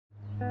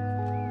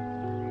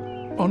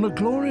On a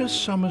glorious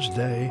summer's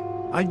day,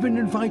 I'd been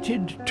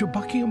invited to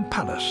Buckingham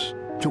Palace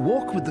to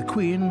walk with the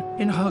Queen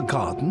in her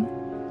garden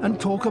and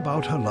talk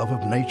about her love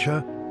of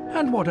nature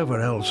and whatever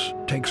else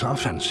takes our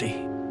fancy.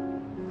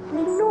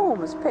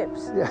 Enormous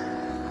pips. Yeah.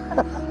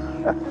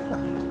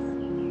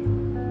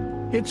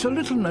 It's a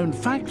little-known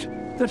fact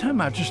that Her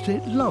Majesty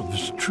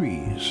loves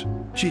trees.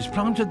 She's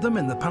planted them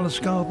in the palace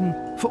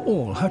garden for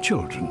all her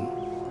children.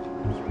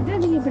 I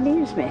don't think he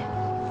believes me.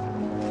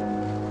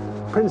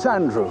 Prince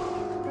Andrew.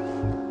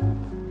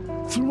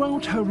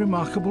 Throughout her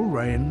remarkable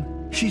reign,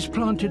 she's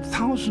planted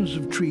thousands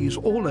of trees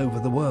all over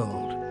the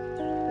world.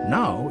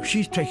 Now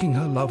she's taking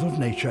her love of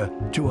nature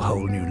to a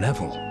whole new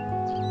level.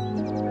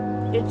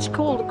 It's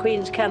called the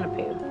Queen's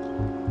Canopy,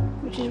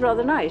 which is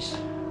rather nice.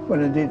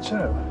 Well, indeed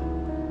so.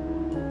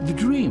 The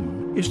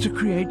dream is to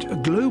create a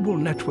global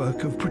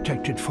network of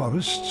protected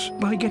forests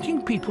by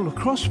getting people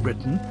across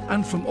Britain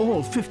and from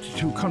all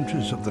 52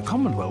 countries of the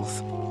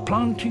Commonwealth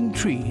planting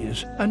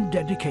trees and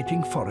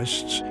dedicating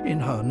forests in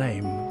her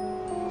name.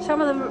 Some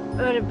of them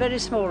are very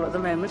small at the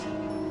moment.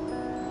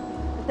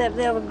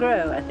 They'll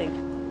grow, I think.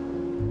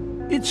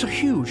 It's a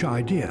huge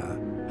idea,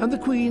 and the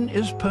Queen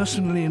is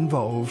personally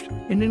involved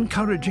in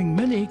encouraging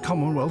many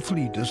Commonwealth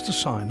leaders to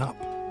sign up.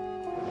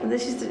 And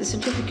this is the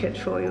certificate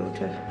for you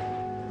to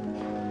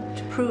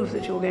prove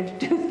that you're going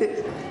to do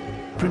this.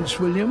 Prince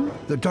William,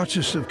 the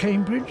Duchess of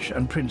Cambridge,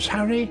 and Prince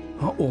Harry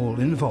are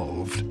all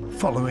involved,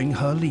 following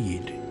her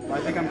lead. I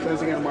think I'm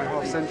closing in on my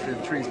half-century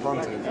of trees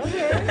planted.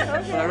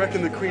 But I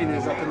reckon the Queen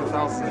is up in the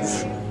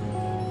thousands.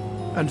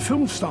 And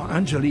film star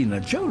Angelina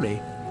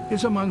Jolie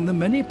is among the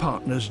many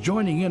partners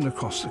joining in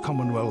across the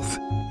Commonwealth,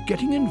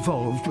 getting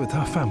involved with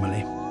her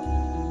family.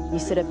 You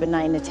sit up at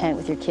night in a tent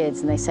with your kids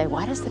and they say,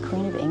 why does the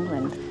Queen of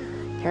England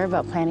care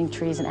about planting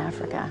trees in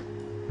Africa?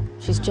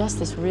 She's just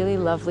this really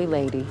lovely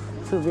lady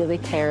who really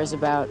cares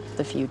about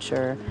the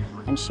future,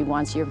 and she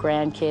wants your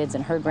grandkids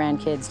and her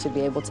grandkids to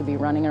be able to be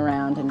running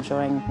around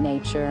enjoying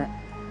nature.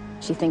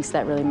 She thinks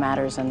that really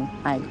matters, and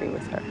I agree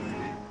with her.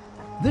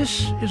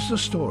 This is the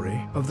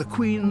story of the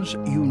Queen's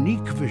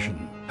unique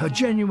vision, her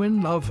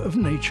genuine love of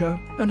nature,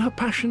 and her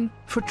passion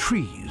for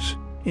trees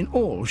in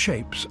all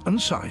shapes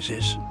and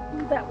sizes.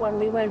 That one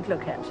we won't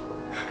look at,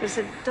 because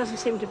it doesn't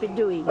seem to be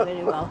doing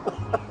very well.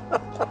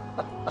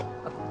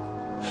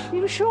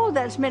 You're sure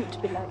that's meant to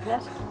be like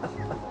that?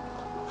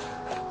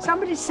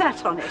 Somebody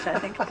sat on it, I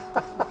think.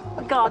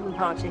 A garden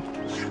party.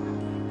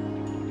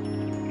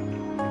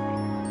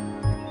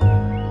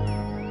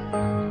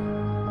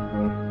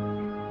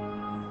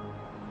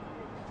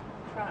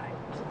 Bright.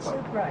 It's so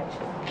bright.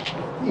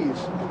 These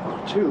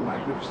are two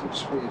magnificent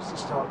trees to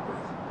start with.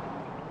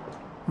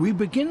 We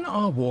begin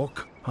our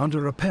walk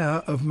under a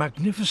pair of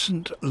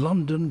magnificent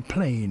London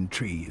plane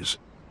trees,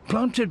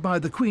 planted by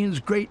the Queen's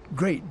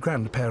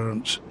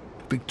great-great-grandparents,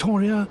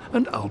 Victoria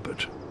and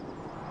Albert.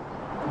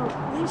 Well,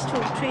 these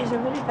two trees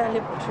are very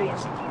valuable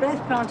trees, both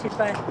planted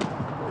by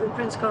the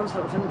Prince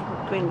Consort and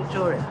Queen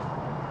Victoria,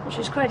 which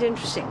is quite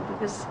interesting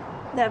because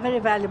they're very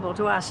valuable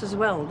to us as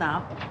well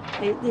now.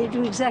 They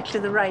do exactly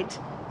the right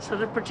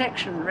sort of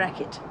protection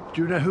racket.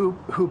 Do you know who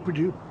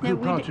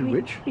planted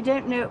which? We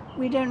don't know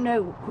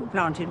who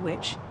planted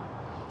which.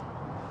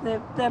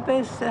 They're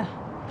both They're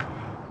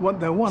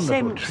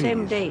wonderful trees.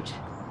 Same date.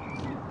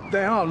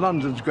 They are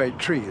London's great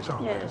trees,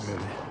 aren't Yes. they,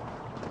 really?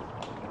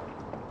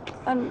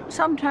 And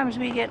sometimes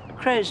we get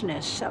crow's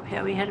nests up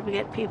here. We had to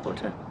get people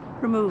to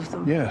remove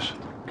them. Yes.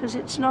 Because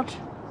it's not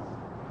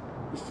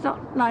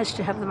nice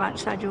to have them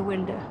outside your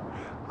window.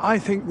 I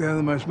think they're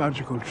the most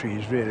magical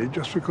trees, really,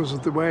 just because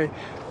of the way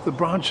the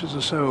branches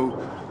are so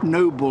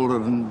noble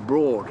and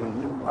broad,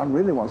 and one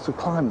really wants to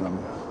climb them.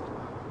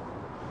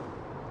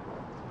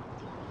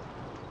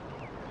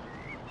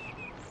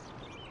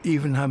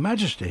 Even Her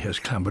Majesty has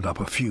clambered up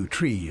a few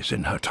trees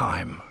in her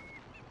time.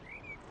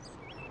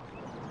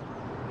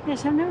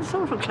 Yes, I've never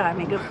thought of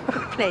climbing a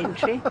plane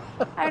tree.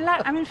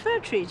 I mean, fir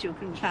trees you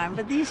can climb,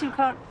 but these you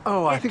can't.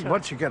 Oh, I think to.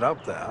 once you get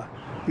up there,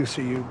 you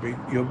see you'll be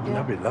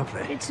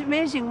lovely. It's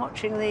amazing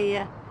watching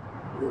the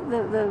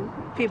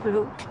people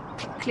who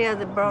clear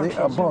the branches.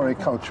 The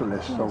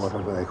arboriculturists, or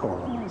whatever they call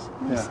them. Yes.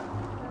 Yeah.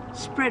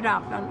 Spread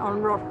up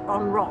on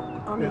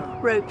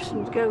ropes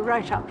and go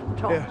right up to the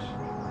top. Yes.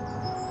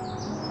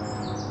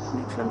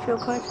 Makes one feel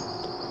quite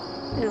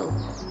ill.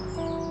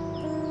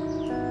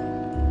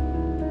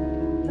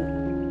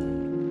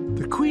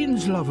 The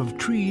Queen's love of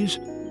trees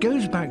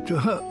goes back to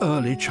her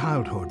early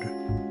childhood.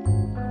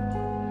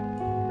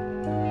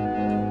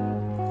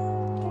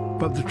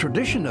 But the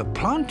tradition of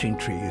planting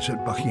trees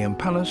at Buckingham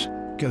Palace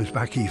goes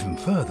back even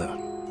further.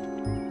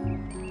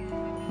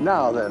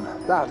 Now then,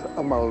 that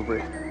a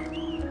mulberry.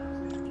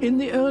 In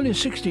the early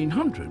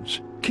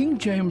 1600s, King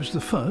James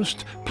I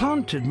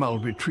planted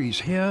mulberry trees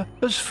here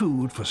as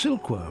food for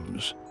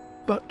silkworms.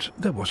 But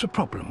there was a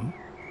problem.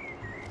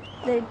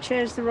 They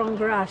chose the wrong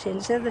variety,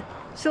 and so the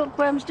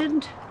silkworms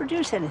didn't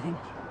produce anything,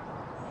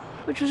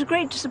 which was a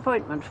great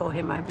disappointment for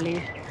him, I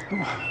believe.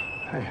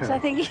 So I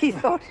think he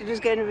thought it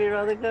was going to be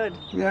rather good.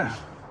 Yeah.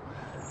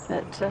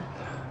 But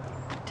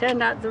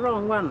turned out the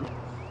wrong one.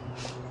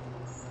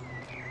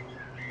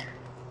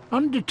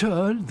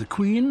 Undeterred, the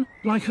Queen,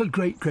 like her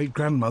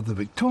great-great-grandmother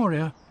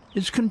Victoria,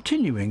 is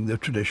continuing the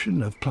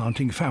tradition of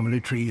planting family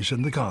trees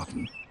in the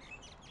garden.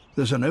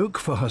 There's an oak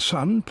for her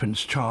son,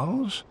 Prince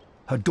Charles,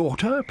 her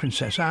daughter,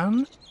 Princess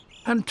Anne,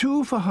 and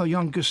 2 for her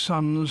youngest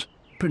sons,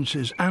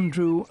 Princes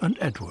Andrew and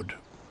Edward.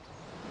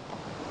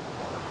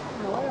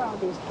 Now, where are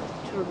these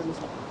children's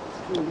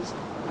trees?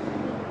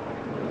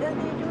 They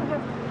do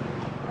have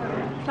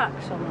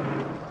plaques on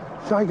them.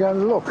 Shall I go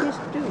and look? Yes,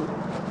 do.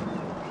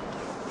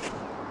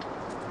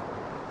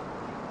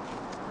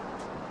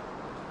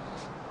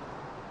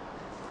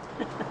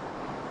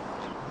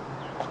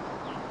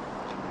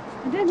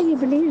 I don't think he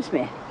believes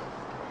me.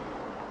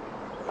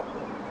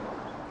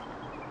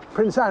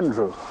 Prince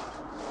Andrew.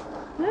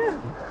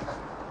 No.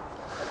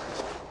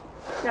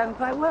 Done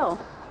quite well.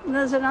 And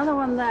there's another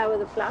one there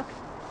with a plaque.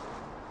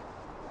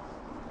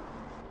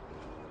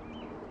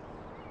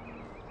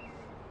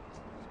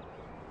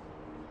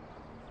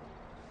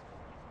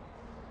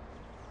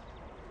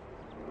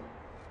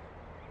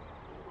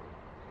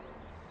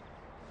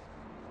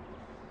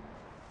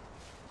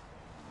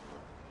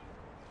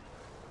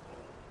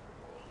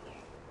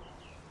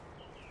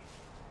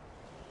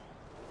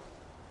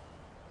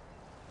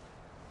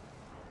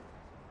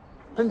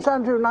 Prince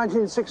Andrew,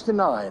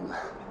 1969.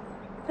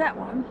 That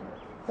one.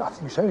 I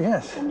think so,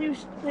 yes. And you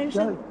said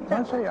No,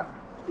 that, I say, yeah.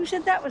 you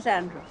said that was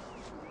Andrew.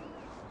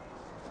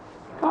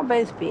 Can't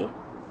both be.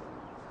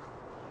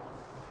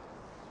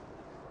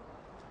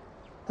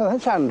 Oh,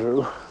 that's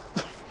Andrew.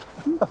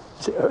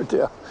 Oh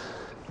dear.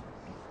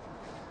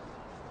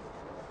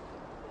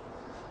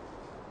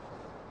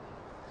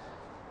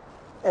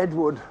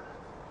 Edward.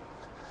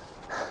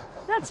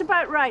 That's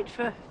about right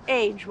for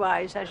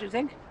age-wise, I should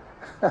think.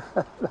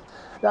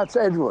 That's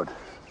Edward.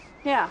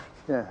 Yeah.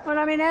 Yeah. Well,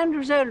 I mean,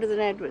 Andrew's older than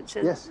Edward,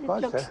 so Yes, it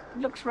quite looks, so.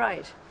 looks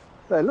right.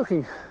 They're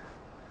looking,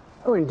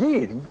 oh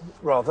indeed,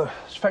 rather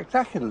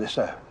spectacularly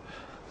so.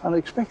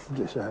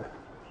 Unexpectedly so.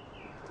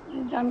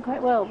 You've done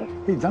quite well, but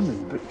He's done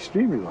it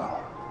extremely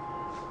well.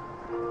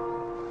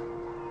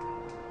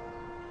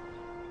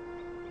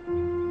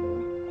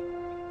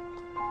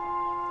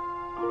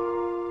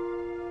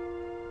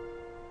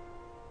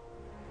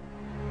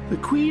 The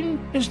Queen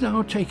is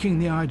now taking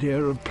the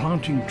idea of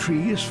planting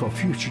trees for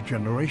future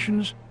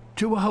generations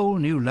to a whole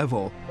new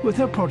level with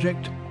her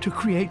project to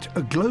create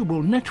a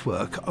global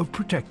network of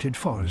protected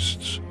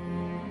forests.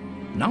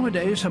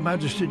 Nowadays, Her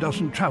Majesty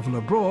doesn't travel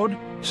abroad,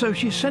 so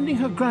she's sending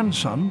her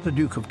grandson, the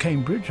Duke of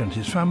Cambridge, and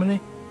his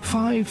family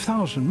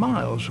 5,000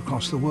 miles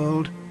across the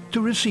world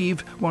to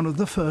receive one of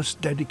the first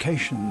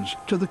dedications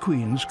to the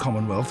Queen's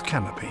Commonwealth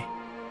canopy.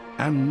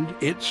 And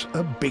it's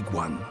a big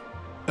one.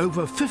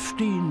 Over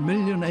 15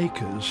 million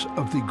acres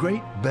of the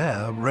Great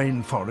Bear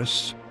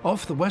rainforests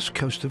off the west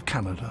coast of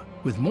Canada,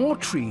 with more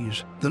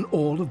trees than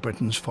all of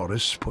Britain's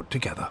forests put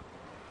together.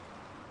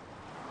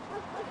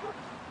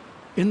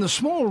 In the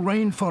small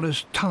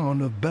rainforest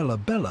town of Bella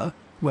Bella,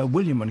 where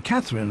William and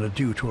Catherine are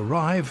due to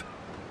arrive,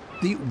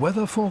 the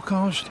weather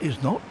forecast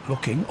is not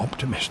looking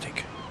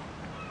optimistic.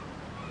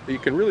 You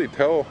can really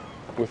tell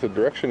with the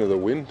direction of the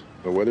wind,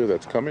 the weather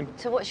that's coming.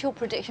 So what's your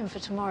prediction for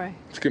tomorrow?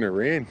 It's going to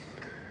rain.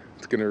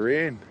 It's going to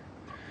rain.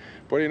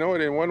 But you know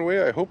what, in one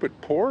way I hope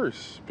it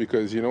pours,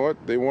 because you know what,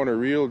 they want a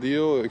real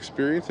deal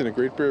experience in a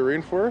Great Bear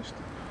rainforest.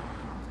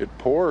 It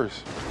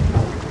pours.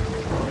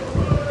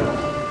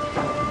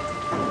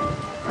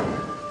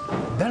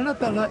 Bella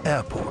Bella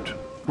Airport,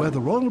 where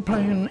the royal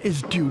plane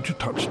is due to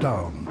touch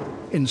down,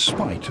 in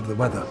spite of the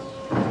weather.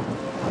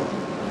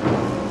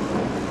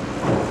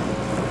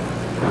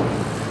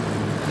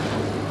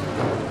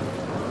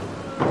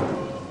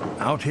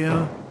 Out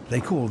here,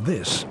 they call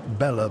this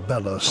Bella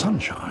Bella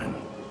Sunshine.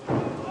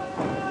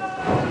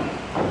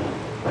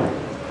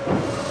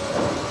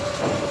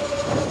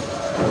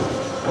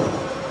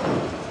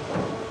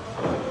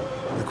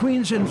 The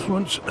Queen's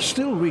influence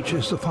still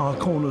reaches the far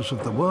corners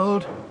of the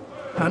world,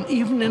 and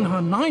even in her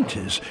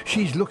 90s,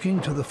 she's looking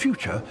to the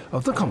future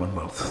of the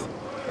Commonwealth.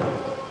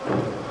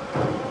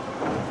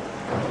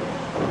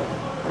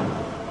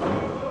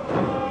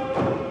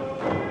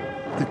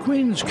 The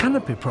Queen's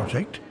Canopy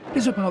project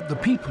is about the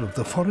people of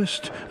the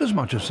forest as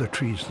much as the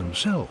trees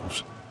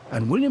themselves,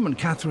 and William and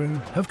Catherine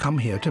have come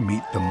here to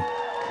meet them.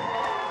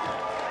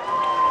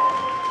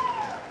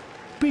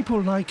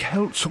 People like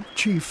Heiltsuk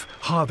Chief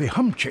Harvey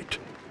Humchit,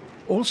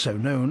 also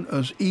known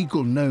as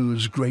Eagle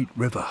Nose Great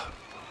River.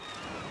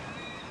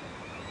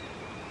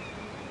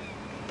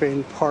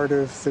 Being part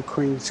of the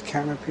Queen's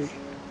Canopy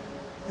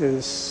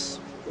is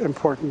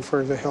important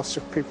for the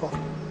Heiltsuk people.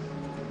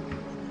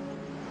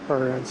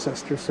 Our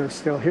ancestors are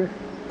still here.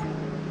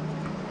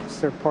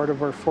 They're part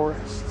of our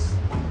forests.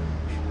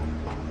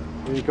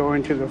 You go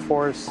into the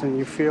forest and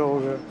you feel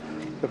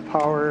the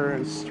power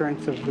and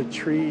strength of the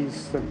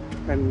trees,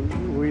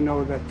 and we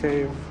know that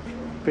they've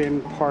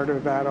been part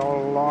of that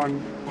all along.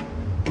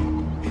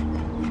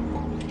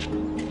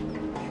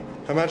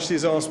 Her Majesty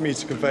has asked me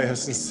to convey her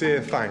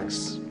sincere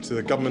thanks to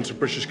the Government of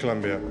British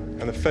Columbia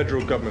and the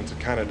Federal Government of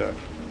Canada.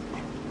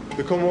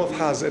 The Commonwealth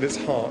has at its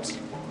heart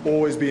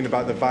always been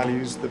about the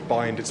values that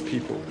bind its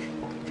people.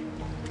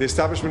 The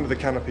establishment of the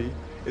Canopy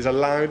is a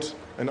loud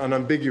and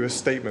unambiguous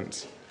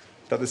statement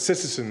that the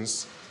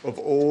citizens of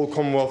all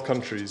Commonwealth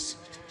countries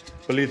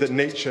believe that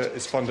nature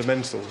is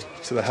fundamental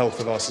to the health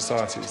of our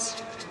societies.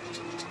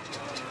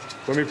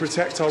 When we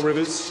protect our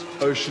rivers,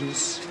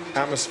 oceans,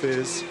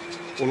 atmospheres,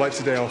 or like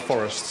today our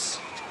forests,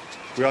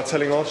 we are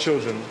telling our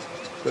children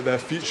that their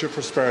future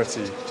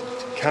prosperity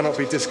cannot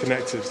be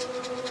disconnected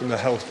from the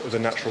health of the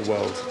natural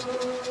world.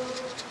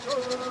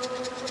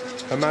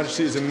 Her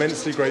Majesty is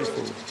immensely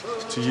grateful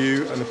to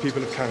you and the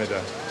people of Canada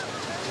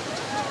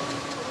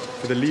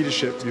for the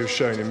leadership you have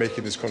shown in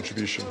making this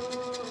contribution.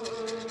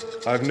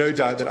 I have no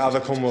doubt that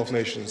other Commonwealth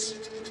nations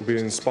will be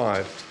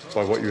inspired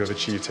by what you have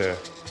achieved here.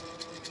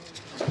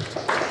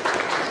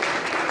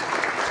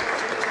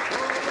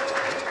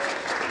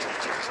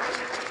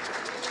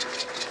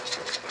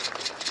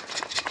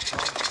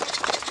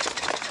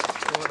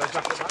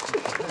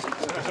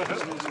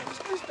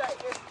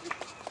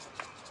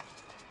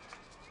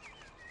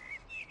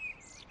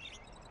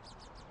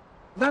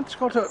 That's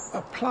got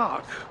a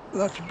plaque.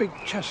 That's a big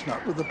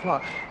chestnut with a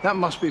plaque. That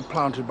must be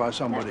planted by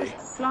somebody. That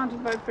was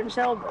planted by Prince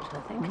Albert, I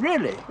think.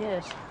 Really?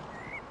 Yes.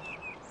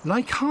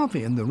 Like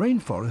Harvey in the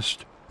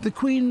rainforest, the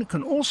Queen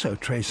can also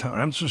trace her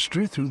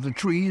ancestry through the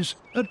trees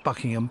at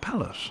Buckingham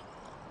Palace.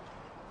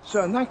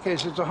 So in that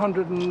case, it's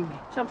 100 and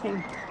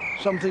something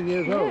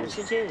years old. Yes,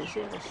 it is,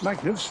 yes.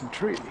 Magnificent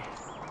tree.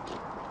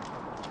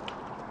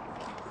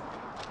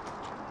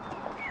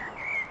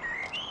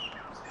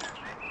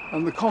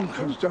 And the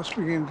conker's just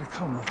beginning to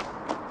come.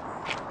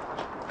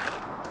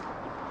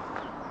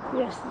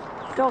 Yes,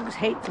 dogs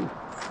hate them.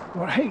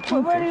 Well, hate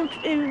Well, conkers.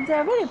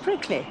 they're very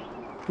prickly.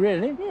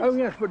 Really? Yes. Oh,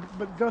 yes,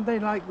 but don't they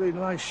like the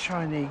nice,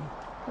 shiny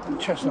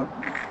chestnut?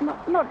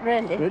 Not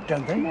really.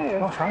 Don't they? No.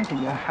 Gosh, I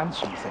think they're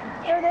handsome things.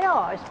 Oh, they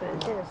are, I suppose,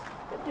 yes.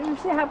 But do you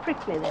see how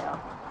prickly they are?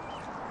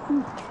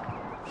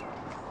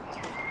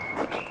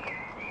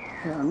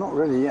 Yeah, not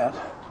really yet.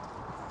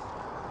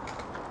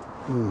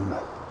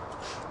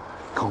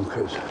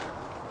 Conkers.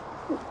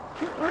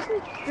 Wasn't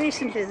it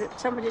recently that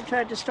somebody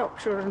tried to stop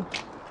children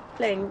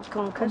playing On the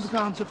conkers?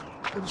 grounds of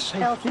safety.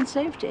 Health and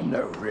safety.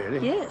 No, really?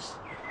 Yes.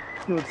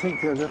 You would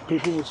think that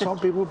people would stop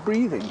people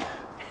breathing.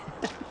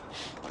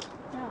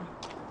 Yeah.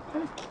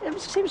 It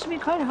seems to be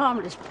quite a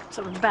harmless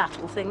sort of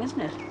battle thing,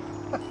 isn't it?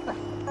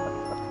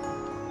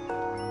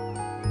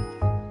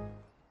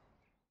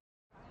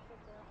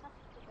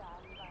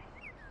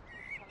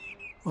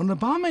 On a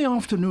balmy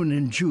afternoon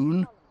in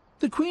June,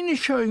 the Queen is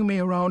showing me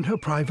around her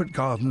private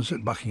gardens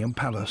at Buckingham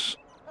Palace.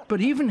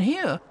 But even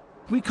here,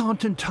 we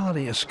can't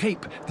entirely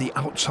escape the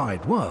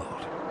outside world.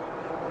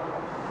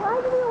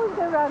 Why do we always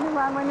go round and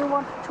round when you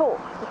want to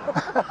talk?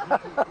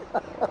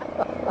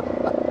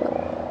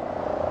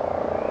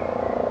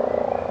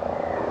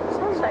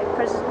 Sounds like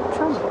President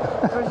Trump,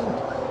 President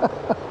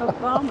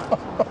Obama.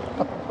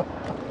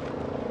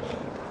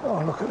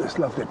 Oh, look at this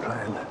lovely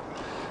plane.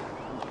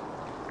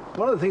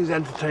 One of the things that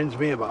entertains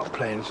me about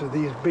planes are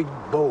these big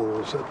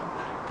bowls that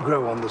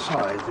grow on the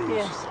side.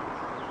 Yes.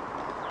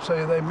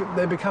 So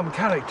they become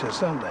characters,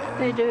 don't they?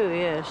 They do,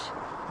 yes.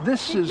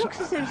 This It is... looks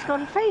as if it's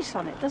got a face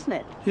on it, doesn't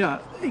it? Yeah,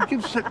 it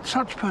gives it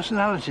such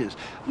personalities.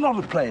 A lot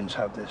of planes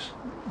have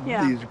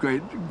these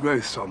great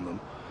growths on them.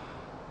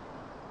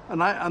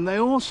 And they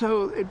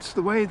also, it's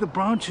the way the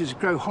branches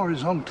grow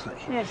horizontally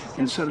Yes, it's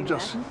instead of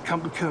interesting,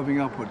 just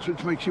curving upwards,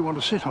 which makes you want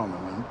to sit on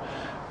them and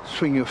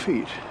swing your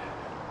feet,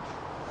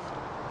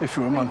 if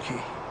you're a monkey.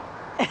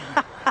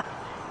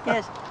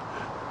 Yes.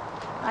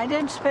 I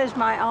don't suppose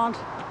my aunt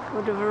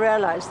would have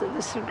realised that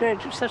this would grow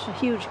to such a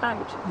huge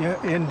height. Yeah,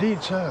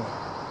 indeed so.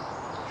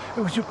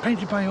 It was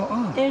painted by your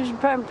aunt? It was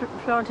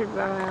planted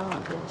by my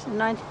aunt, yes, in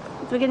the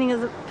beginning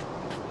of the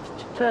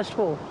First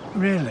War.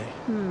 Really?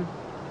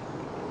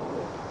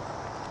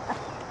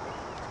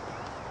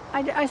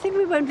 I think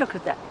we won't look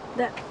at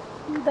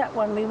that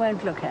one we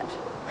won't look at,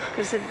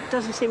 because it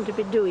doesn't seem to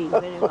be doing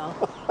very well.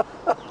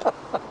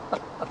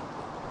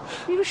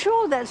 Are you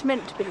sure that's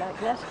meant to be like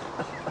that?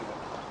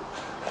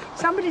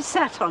 Somebody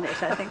sat on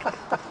it, I think.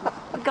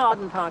 The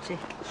garden party.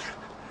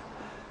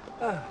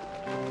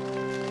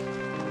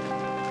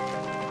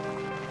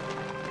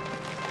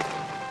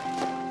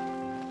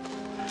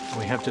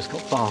 We have just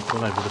got bark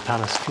all over the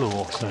palace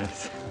floor, so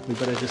we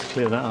better just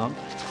clear that up.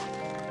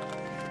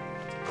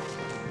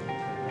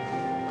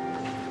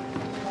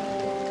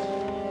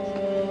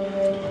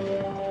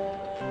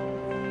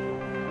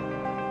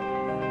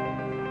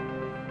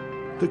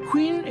 The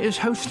Queen is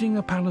hosting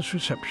a palace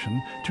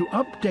reception to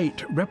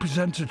update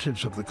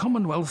representatives of the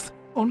Commonwealth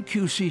on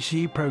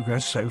QCC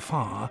progress so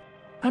far,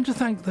 and to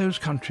thank those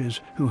countries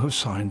who have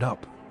signed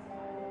up.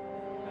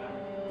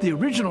 The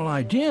original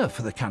idea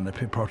for the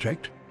Canopy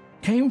project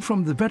came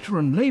from the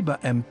veteran Labour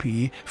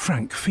MP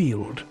Frank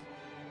Field.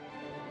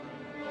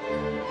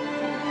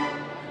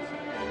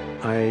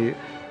 I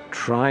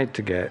tried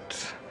to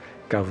get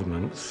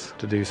governments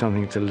to do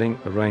something to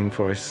link the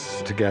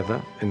rainforests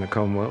together in the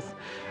Commonwealth,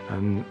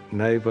 and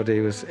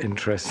nobody was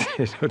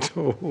interested at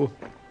all.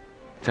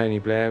 Tony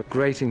Blair,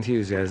 great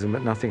enthusiasm,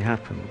 but nothing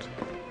happened.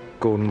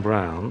 Gordon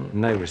Brown,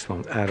 no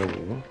response at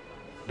all.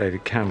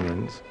 David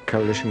Cameron's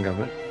coalition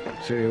government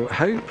to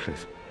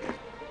hopeless.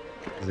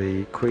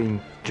 The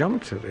Queen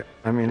jumped at it.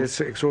 I mean, it's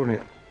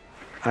extraordinary.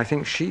 I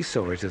think she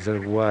saw it as a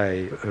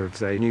way of,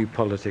 say, new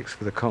politics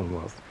for the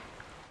Commonwealth.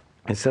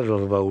 Instead of a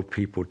lot of old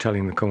people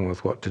telling the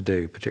Commonwealth what to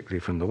do, particularly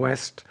from the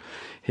West,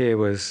 here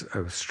was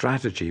a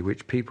strategy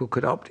which people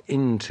could opt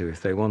into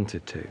if they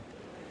wanted to.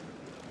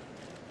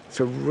 It's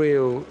a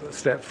real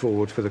step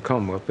forward for the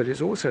Commonwealth, but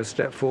it's also a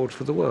step forward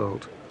for the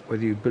world.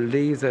 Whether you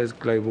believe there's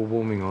global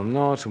warming or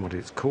not, and what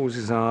its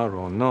causes are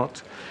or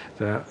not,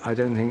 I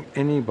don't think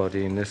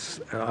anybody in this,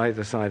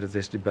 either side of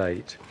this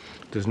debate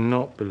does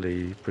not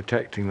believe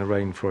protecting the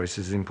rainforest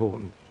is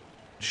important.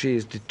 She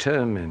is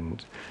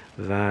determined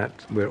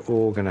that we're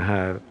all going to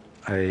have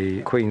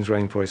a Queen's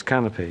Rainforest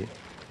Canopy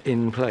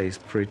in place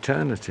for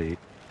eternity.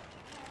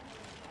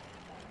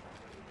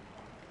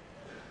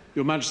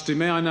 Your Majesty,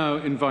 may I now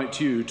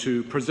invite you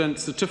to present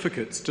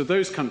certificates to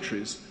those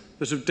countries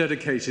that have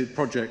dedicated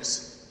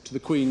projects to the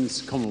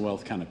Queen's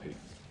Commonwealth Canopy.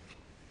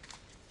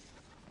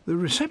 The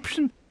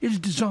reception is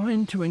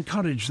designed to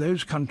encourage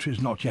those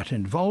countries not yet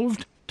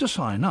involved to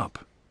sign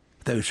up.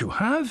 Those who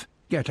have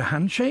get a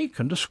handshake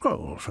and a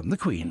scroll from the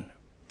Queen.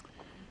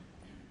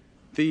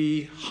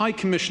 The High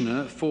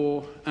Commissioner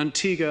for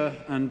Antigua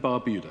and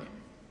Barbuda.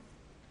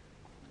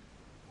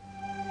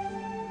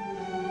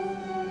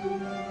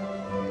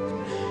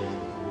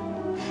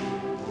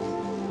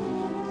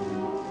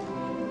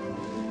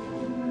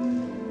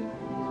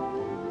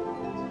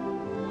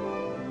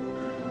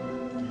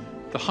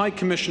 The High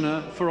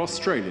Commissioner for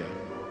Australia.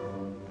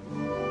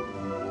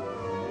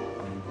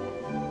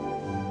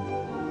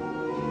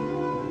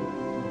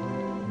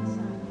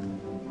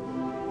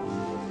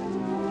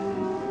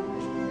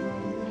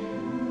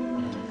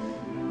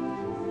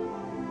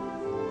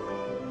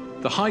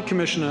 The High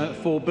Commissioner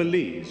for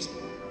Belize.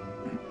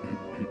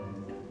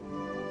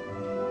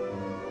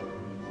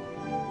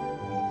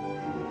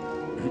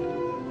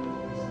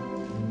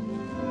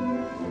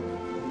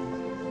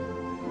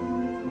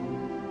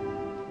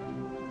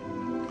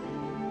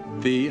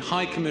 The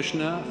High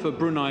Commissioner for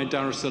Brunei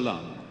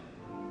Darussalam.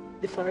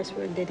 The forests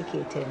were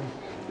dedicated.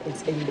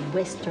 It's in the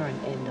western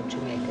end of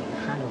Jamaica, in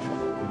Hanover.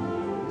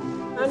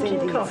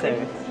 Mountain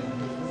coffee.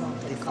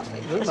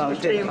 That's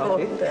very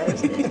important there,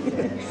 isn't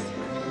it?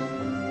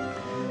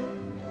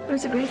 It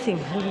was a great thing.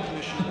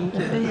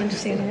 Very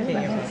interesting to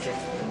hear about it.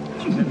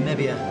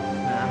 Namibia,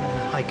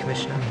 High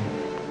Commissioner,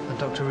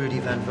 Dr. Rudy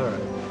Van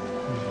Vuren.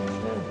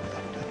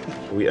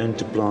 We aim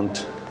to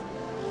plant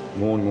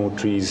more and more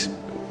trees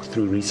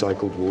through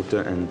recycled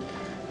water and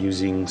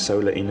using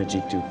solar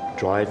energy to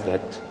drive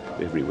that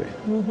everywhere.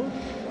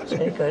 That's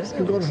very good.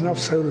 You've got enough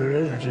solar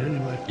energy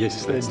anyway.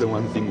 Yes, that's the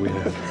one thing we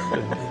have.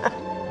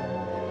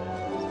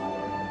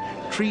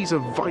 Trees are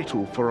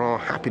vital for our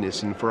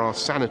happiness and for our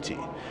sanity.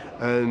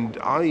 And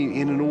I,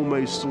 in an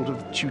almost sort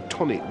of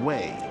Teutonic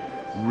way,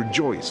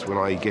 rejoice when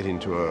I get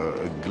into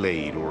a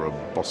glade or a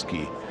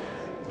bosky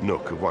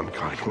nook of one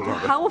kind or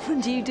another. How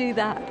often do you do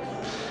that?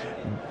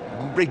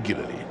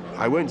 Regularly.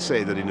 I won't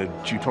say that in a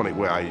Teutonic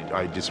way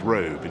I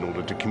disrobe in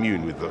order to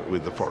commune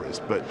with the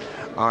forest, but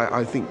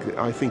I think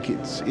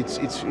it's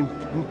an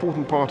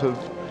important part of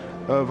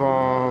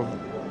our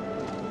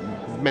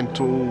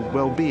mental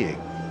well-being.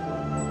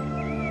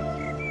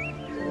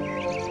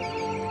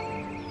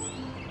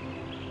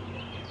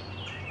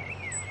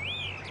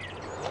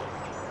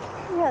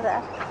 Yeah,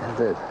 that.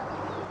 It is.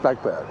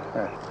 Blackbird.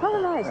 Yeah.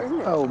 Rather nice, isn't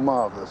it? Oh,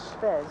 marvellous.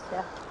 Birds,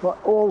 yeah. Well,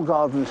 all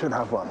gardens should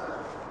have one.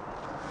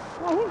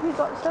 I think we've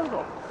got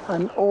several.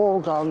 And all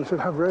gardens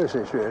should have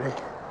roses, really.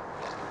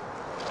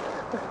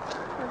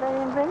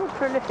 They're very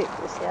prolific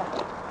this year.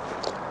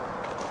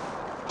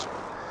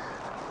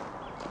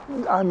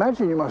 I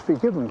imagine you must be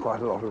given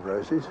quite a lot of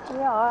roses.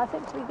 Yeah, I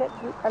think we get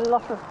a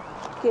lot of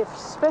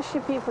gifts,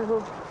 especially people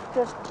who've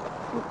just,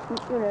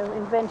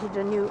 invented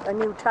a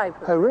new type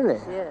of Oh, really?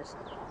 rose, yes,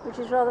 which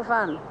is rather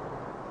fun.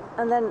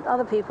 And then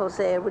other people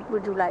say,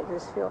 would you like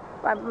this for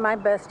my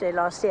birthday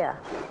last year?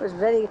 It was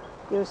very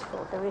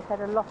useful. So we've had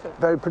a lot of...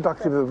 Very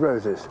productive of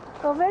roses.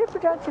 Well, very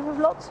productive of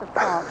lots of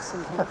plants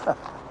and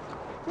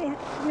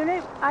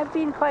things. I've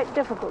been quite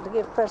difficult to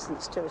give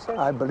presents to. So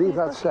I believe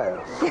that's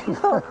so.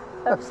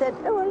 I've said,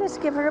 oh, well, let's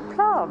give her a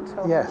plant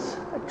or yes,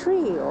 a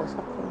tree or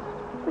something,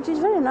 which is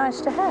very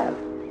nice to have.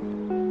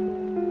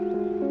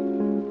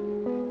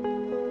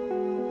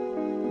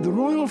 The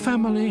royal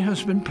family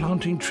has been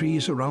planting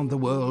trees around the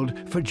world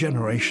for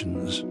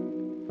generations.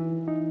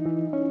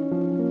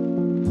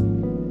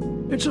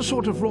 It's a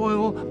sort of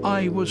royal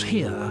 "I was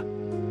here,"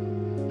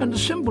 and a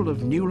symbol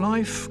of new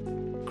life,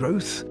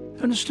 growth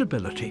and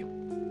stability.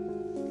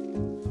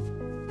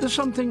 There's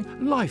something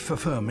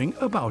life-affirming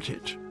about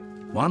it.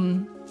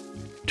 1,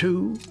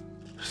 2,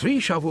 3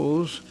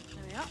 shovels,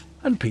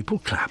 and people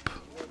clap.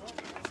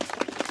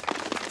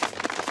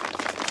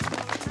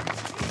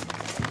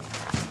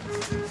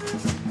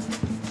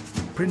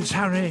 Prince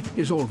Harry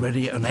is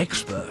already an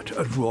expert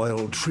at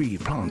royal tree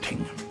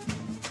planting.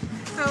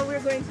 So we're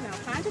going to now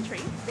plant a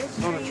tree.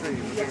 On a tree.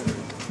 Yeah.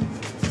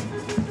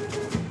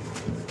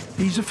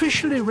 He's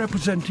officially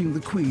representing the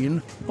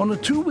Queen on a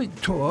 2-week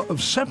tour of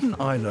 7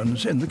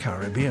 islands in the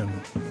Caribbean.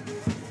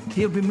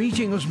 He'll be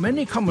meeting as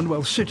many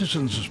Commonwealth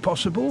citizens as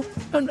possible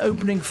and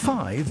opening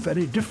 5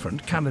 very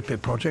different Canopy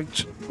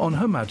projects on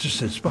Her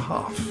Majesty's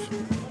behalf.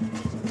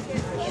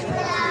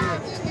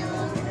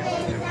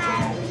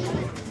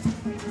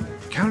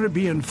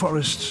 Caribbean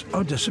forests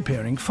are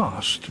disappearing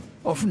fast,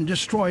 often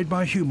destroyed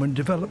by human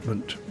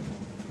development.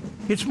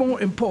 It's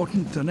more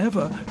important than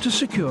ever to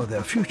secure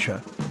their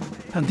future,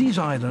 and these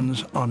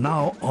islands are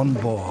now on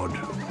board.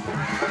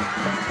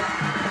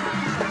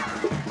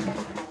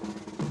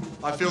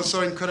 I feel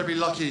so incredibly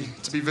lucky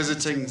to be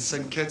visiting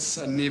St Kitts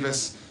and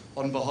Nevis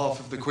on behalf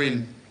of the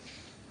Queen.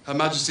 Her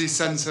Majesty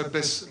sends her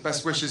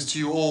best wishes to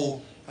you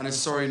all and is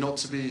sorry not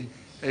to be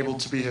able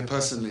to be here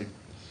personally.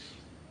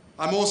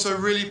 I'm also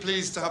really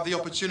pleased to have the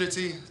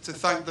opportunity to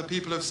thank the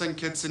people of St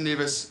Kitts and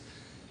Nevis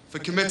for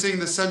committing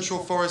the Central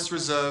Forest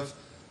Reserve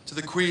to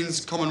the Queen's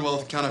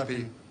Commonwealth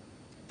Canopy.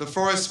 The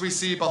forests we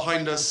see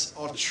behind us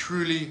are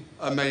truly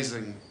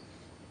amazing.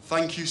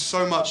 Thank you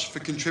so much for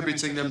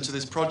contributing them to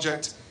this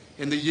project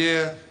in the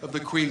year of the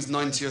Queen's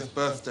 90th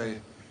birthday.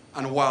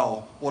 And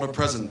wow, what a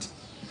present.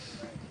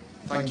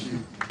 Thank you.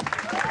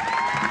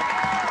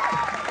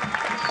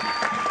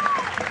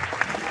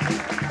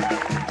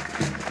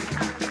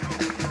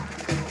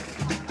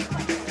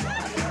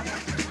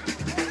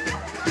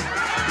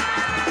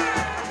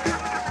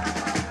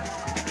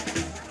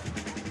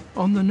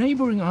 On the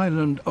neighbouring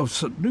island of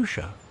St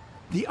Lucia,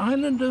 the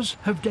islanders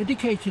have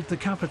dedicated the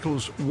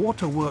capital's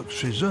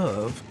Waterworks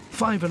Reserve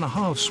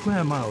 5.5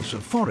 square miles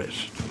of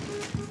forest.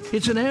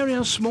 It's an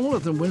area smaller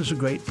than Windsor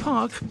Great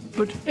Park,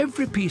 but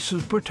every piece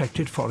of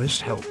protected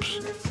forest helps.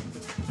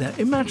 They're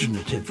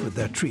imaginative with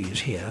their trees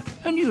here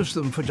and use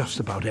them for just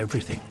about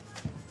everything.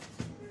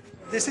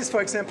 This is,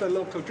 for example, a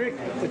local drink.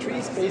 The tree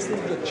is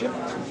basically the chip.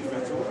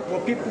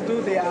 What people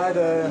do, they add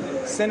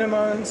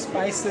cinnamon,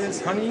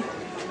 spices, honey,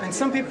 and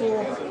some people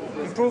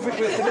improve it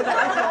with a little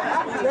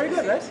alcohol. It's very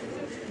good, right?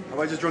 Have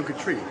I just drunk a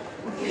tree?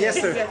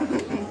 Yes, sir.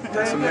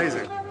 That's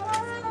amazing.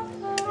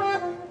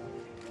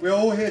 We're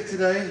all here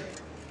today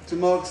to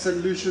mark St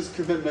Lucia's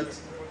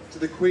commitment to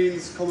the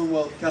Queen's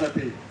Commonwealth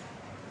Canopy.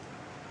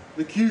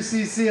 The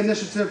QCC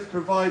initiative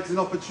provides an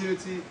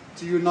opportunity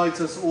to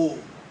unite us all,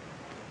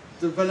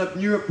 develop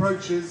new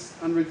approaches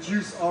and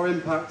reduce our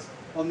impact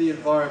on the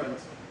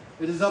environment.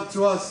 It is up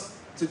to us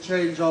to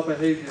change our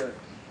behaviour.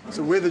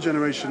 So we're the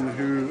generation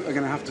who are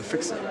going to have to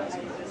fix it.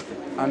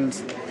 And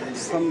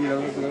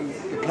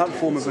the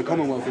platform of the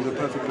Commonwealth is a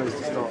perfect place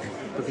to start,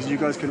 because you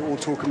guys can all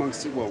talk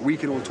amongst we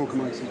can all talk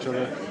amongst each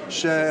other,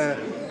 share,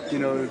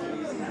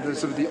 the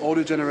sort of the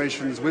older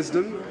generation's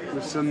wisdom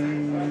with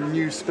some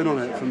new spin on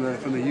it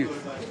from the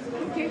youth.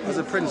 As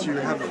a prince,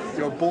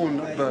 you're born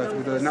at birth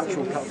with a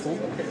natural platform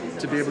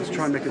to be able to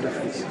try and make a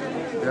difference.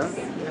 Yeah,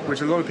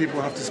 which a lot of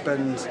people have to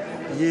spend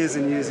years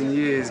and years and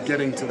years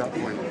getting to that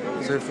point.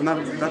 So from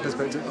that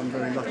perspective, I'm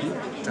very lucky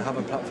to have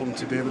a platform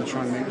to be able to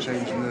try and make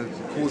change in the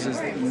causes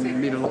that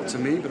mean a lot to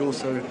me, but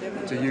also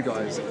to you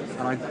guys.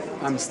 And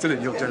I'm still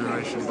in your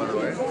generation, by the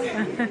way.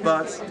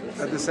 But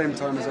at the same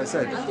time, as I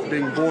said,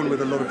 being born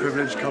with a lot of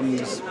privilege comes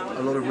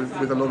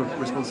with a lot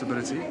of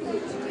responsibility.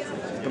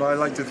 But I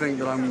like to think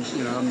that I'm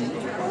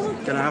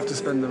going to have to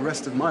spend the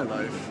rest of my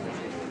life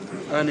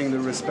earning the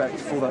respect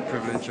for that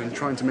privilege and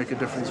trying to make a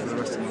difference for the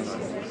rest of my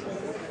life.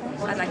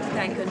 I'd like to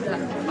thank on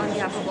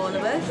behalf of all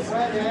of us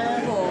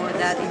for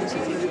that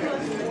initiative.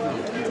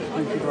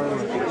 Thank you very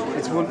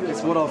much.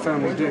 It's what our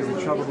family do.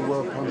 We travel the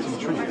world planting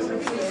trees.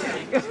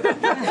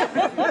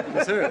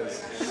 I'm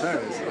serious.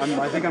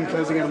 I think I'm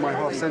closing in on my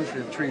half century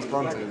of trees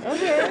planted.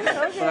 Okay.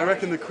 But I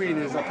reckon the Queen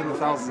is up in the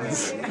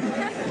thousands.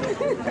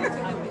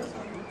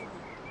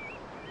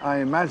 I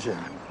imagine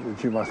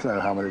that you must know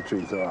how many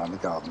trees there are in the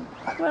garden.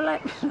 Well,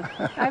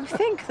 I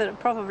think that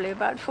probably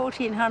about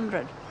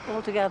 1,400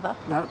 altogether.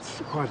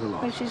 That's quite a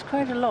lot. Which is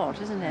quite a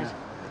lot, isn't it?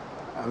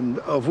 Yeah. And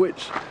of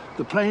which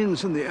the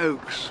planes and the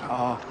oaks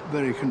are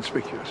very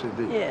conspicuous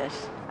indeed.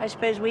 Yes. I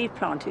suppose we've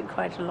planted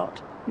quite a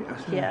lot.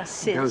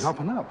 Yes. It goes up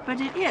and up. But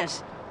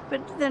yes.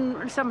 But then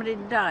when somebody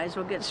dies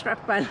or gets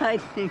struck by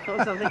lightning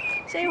or something,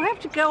 so you have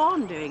to go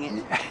on doing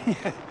it.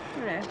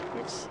 Yeah.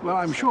 Well,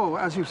 I'm sure,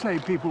 as you say,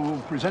 people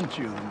will present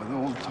you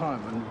them all the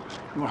time, and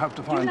you'll have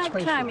to find space. Do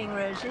you like climbing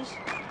roses?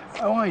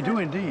 Oh, I do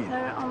indeed.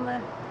 They're on the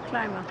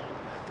climber.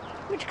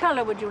 Which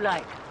colour would you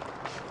like?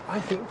 I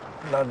think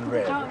blood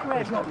red. Dark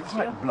red. It's not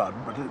quite blood,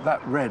 but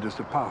that red is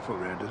a powerful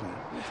red, isn't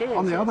it? It is.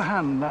 On the other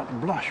hand, that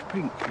blush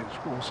pink is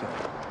also.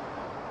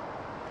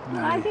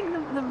 I think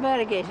the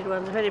variegated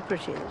ones are very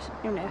pretty.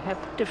 Have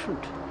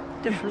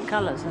different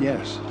colours.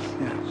 Yes.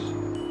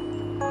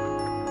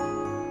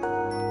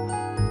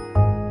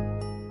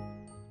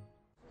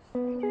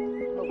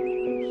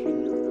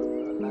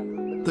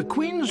 The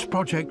Queen's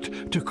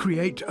project to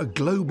create a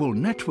global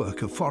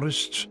network of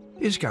forests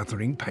is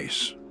gathering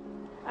pace.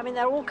 I mean,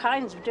 there are all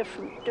kinds of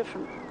different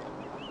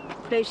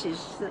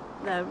places that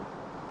they're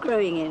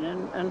growing in,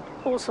 and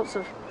all sorts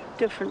of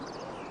different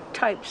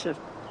types of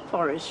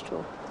forest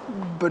or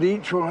but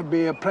each will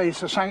be a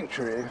place, a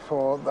sanctuary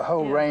for the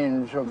whole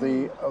range of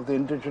the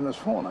indigenous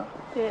fauna.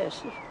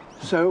 Yes.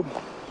 So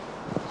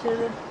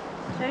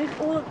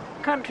if all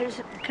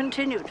countries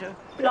continue to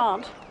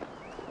plant,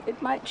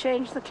 it might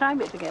change the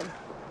climate again.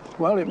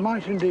 Well, it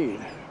might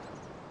indeed.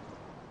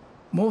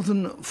 More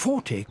than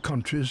 40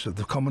 countries of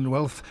the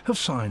Commonwealth have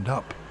signed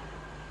up.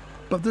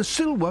 But there's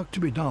still work to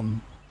be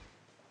done.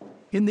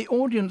 In the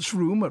audience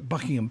room at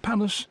Buckingham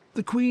Palace,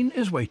 the Queen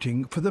is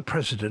waiting for the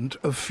President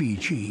of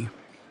Fiji.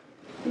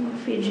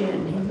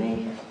 Fijian, he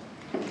may,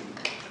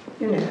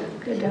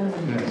 go down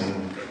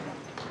and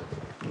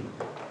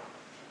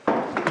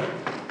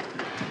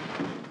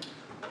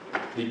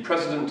The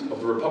President of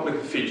the Republic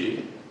of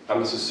Fiji,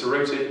 and Mrs.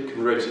 Sorote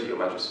Kinrote, Your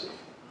Majesty.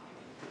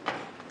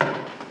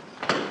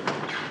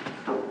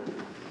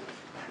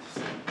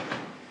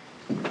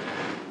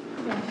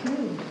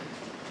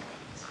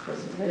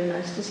 Very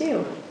nice to see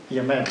you.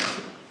 Your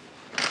Majesty.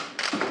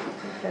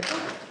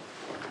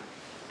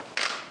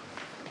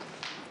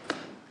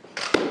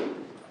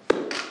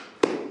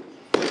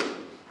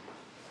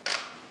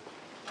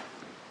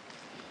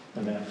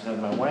 And then I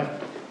present my wife.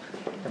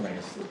 Your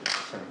Majesty.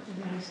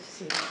 Nice to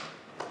see you.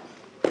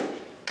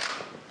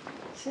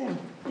 So,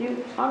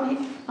 you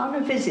on a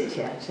visit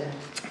yet?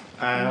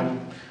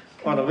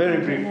 On a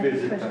very brief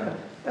visit.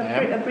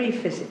 A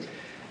brief visit.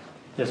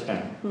 Yes,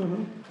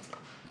 ma'am.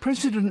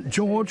 President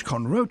George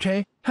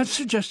Conrote had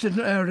suggested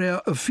an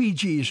area of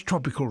Fiji's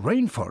tropical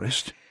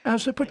rainforest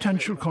as a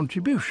potential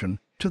contribution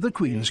to the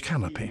Queen's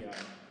canopy.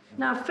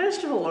 Now,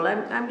 first of all,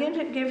 I'm going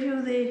to give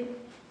you the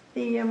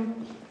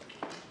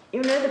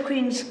you know, the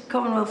Queen's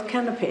Commonwealth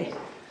canopy,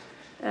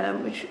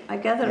 which I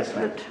gather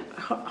that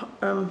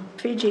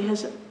Fiji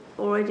has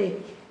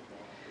already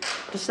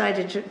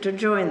decided to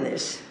join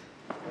this.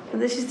 And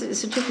this is the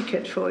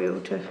certificate for you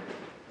to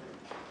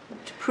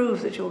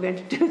prove that you're going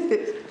to do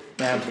this.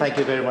 Ma'am, thank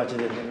you very much.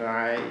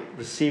 I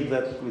received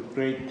that with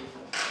great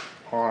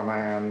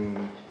honor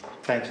and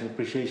thanks and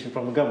appreciation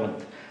from the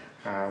government.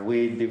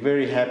 We'd be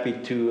very happy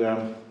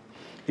to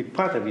be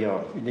part of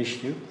your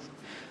initiative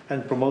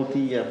and promote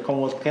the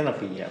Commonwealth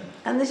canopy.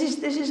 And this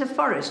is a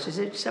forest, is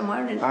it,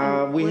 somewhere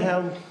in we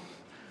have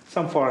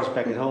some forest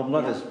back at home,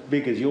 not as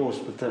big as yours,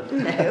 but...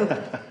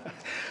 No.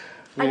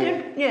 I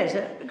don't, yes,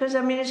 because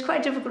I mean it's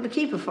quite difficult to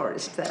keep a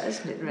forest there,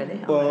 isn't it, really?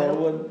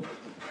 Well,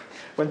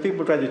 when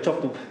people try to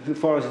chop the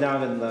forest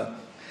down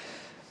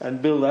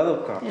and build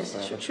other crops.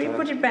 Yes, should we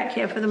put it back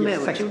here for the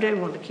moment? You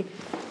don't want to keep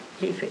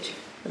it.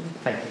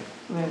 Thank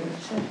you.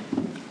 Moment, so.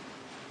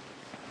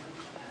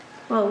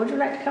 Well, would you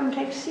like to come and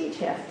take a seat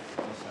here?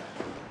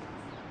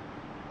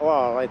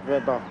 Well, it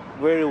went off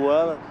very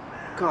well.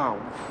 God,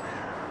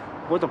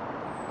 what a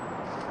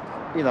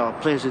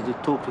pleasure to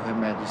talk to Her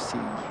Majesty,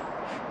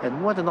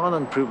 and what an honor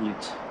and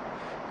privilege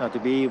to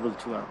be able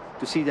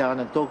to sit down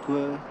and talk to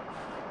her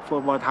for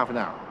about half an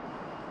hour.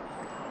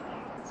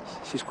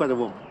 She's quite a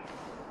woman.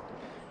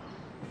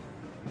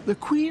 The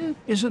Queen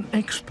is an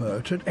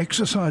expert at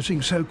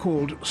exercising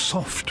so-called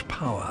soft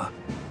power,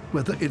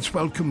 whether it's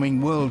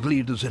welcoming world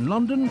leaders in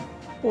London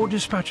or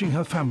dispatching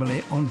her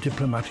family on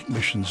diplomatic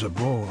missions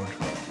abroad.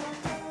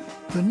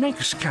 The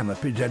next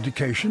canopy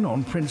dedication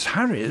on Prince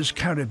Harry's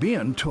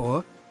Caribbean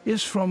tour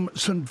is from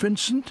St.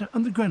 Vincent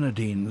and the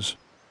Grenadines,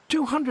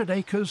 200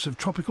 acres of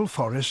tropical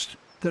forest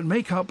that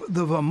make up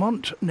the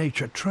Vermont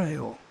Nature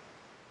Trail.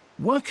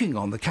 Working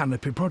on the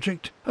canopy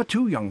project are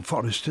two young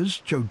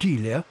foresters,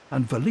 Jodelia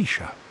and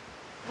Valicia.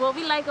 What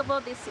we like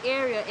about this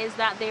area is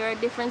that there are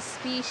different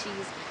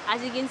species.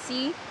 As you can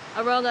see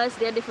around us,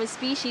 there are different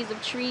species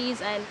of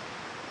trees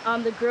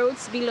and the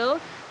growths below.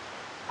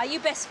 Are you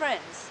best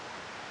friends?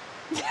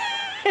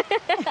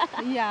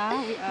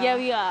 Yeah, we are. Yeah,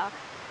 we are.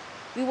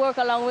 We work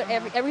along with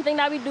everything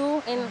that we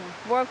do in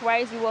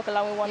work-wise, we work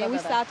along with one another.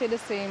 Yeah, we started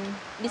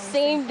the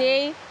same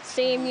day,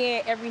 same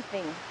year,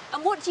 everything.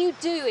 And what do you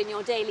do in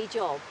your daily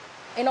job?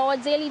 In our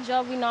daily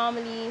job, we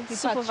normally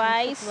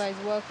supervise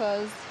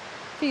workers,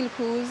 field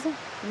crews,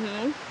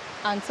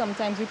 and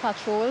sometimes we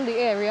patrol the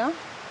area.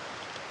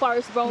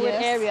 Forest boundary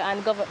area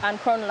and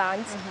crown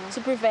lands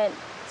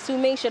to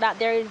make sure that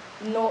there is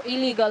no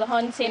illegal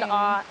hunting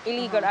or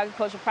illegal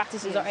agricultural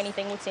practices or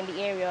anything within the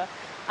area,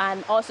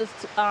 and also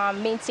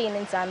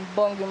maintenance and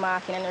boundary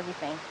marking and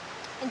everything.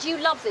 And do you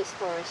love this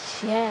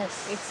forest?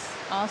 Yes. It's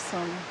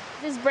awesome.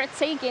 It's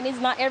breathtaking. It's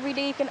not every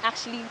day you can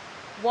actually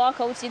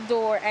walk out your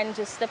door and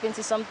just step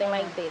into something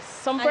like this.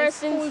 Some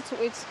persons...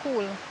 It's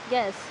cool.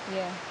 Yes.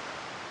 Yeah.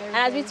 And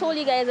as we told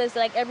you guys, it's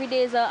like every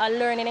day is a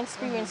learning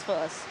experience for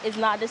us. It's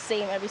not the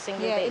same every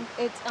single day.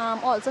 It's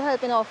also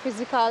helping our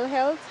physical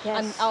health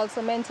and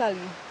also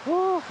mentally.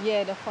 Oh.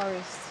 Yeah, the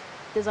forest.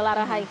 There's a lot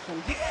of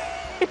hiking.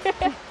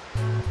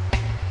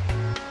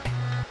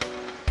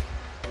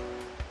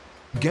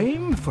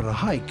 Game for a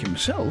hike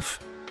himself,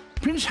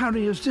 Prince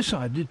Harry has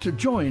decided to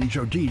join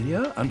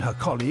Jodelia and her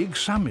colleague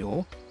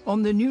Samuel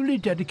on the newly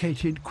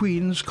dedicated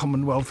Queen's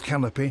Commonwealth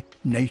Canopy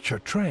Nature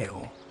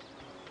Trail.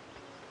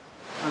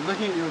 I'm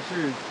looking at your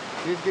shoes.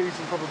 You need to get you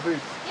some proper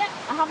boots. Yeah,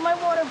 I have my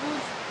water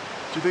boots.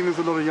 Do you think there's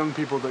a lot of young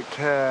people that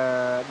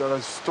care, that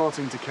are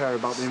starting to care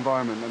about the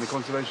environment and the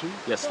conservation?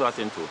 Yes,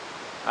 starting to.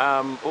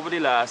 Over the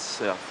last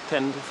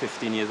 10 to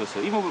 15 years or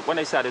so, even when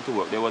I started to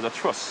work, there was a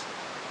trust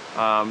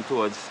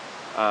towards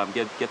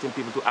getting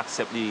people to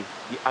accept the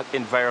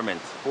environment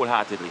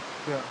wholeheartedly.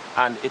 Yeah.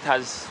 And it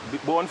has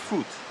borne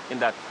fruit in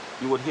that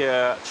you would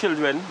hear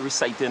children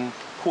reciting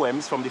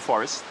poems from the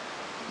forest.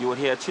 You would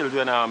hear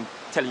children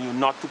telling you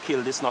not to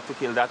kill this, not to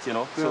kill that, you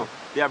know. Yeah. So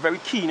they are very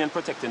keen in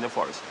protecting the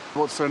forest.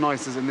 What's so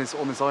nice is on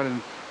this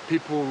island,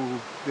 people,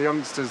 the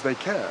youngsters, they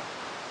care.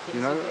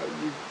 You know,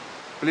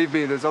 believe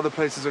me, there's other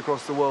places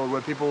across the world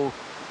where people,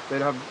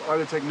 they'd have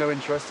either take no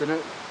interest in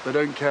it, they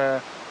don't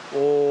care,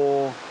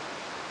 or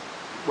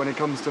when it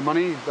comes to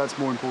money, that's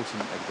more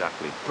important.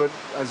 Exactly. But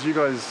as you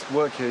guys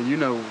work here, you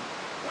know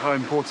how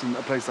important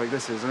a place like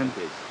this is. I mean,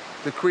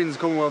 the Queen's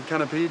Commonwealth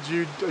Canopy,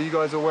 are you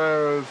guys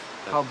aware of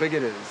how big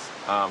it is?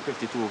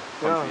 52 countries.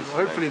 Yeah,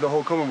 hopefully the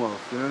whole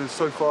Commonwealth. You know,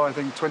 so far I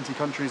think 20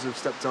 countries have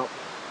stepped up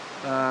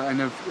and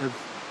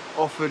have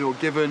offered or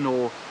given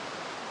or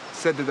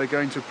said that they're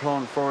going to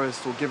plant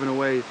forest or given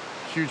away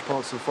huge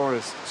parts of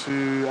forest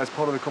as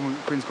part of the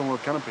Queen's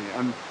Commonwealth Canopy.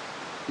 And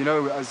you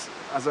know, as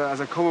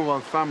a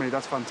Commonwealth family,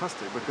 that's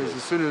fantastic, because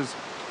as soon as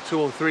 2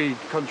 or 3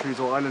 countries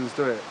or islands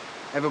do it,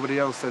 everybody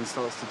else then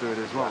starts to do it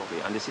as well.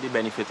 Exactly. And they see the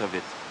benefit of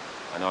it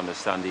and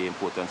understand the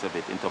importance of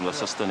it in terms of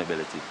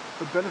sustainability.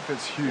 The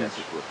benefit's huge. Yes,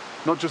 it would.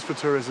 Not just for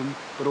tourism,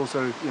 but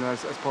also, you know,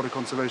 as part of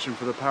conservation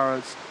for the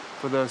parrots,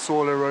 for the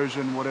soil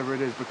erosion, whatever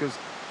it is. Because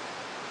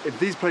if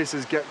these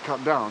places get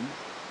cut down,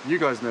 you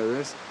guys know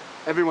this,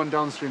 everyone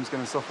downstream is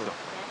going to suffer.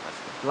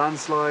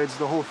 Landslides,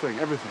 the whole thing,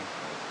 everything.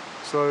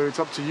 So it's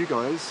up to you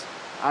guys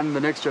and the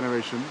next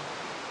generation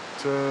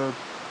to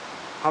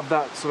have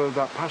that sort of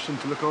that passion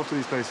to look after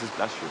these places.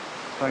 That's true.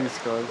 Thanks,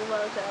 guys. You're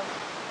welcome.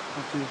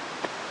 Thank you.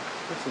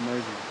 That's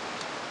amazing.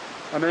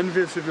 I'm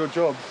envious of your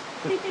jobs.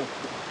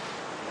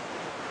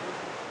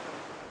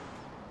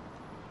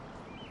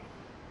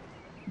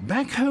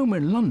 Back home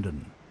in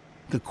London,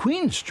 the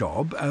Queen's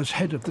job as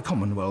head of the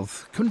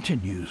Commonwealth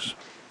continues.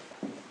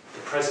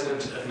 The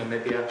President of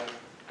Namibia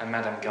and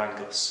Madame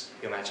Gingos,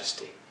 Your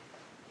Majesty.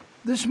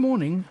 This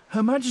morning,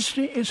 Her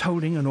Majesty is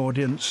holding an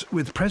audience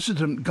with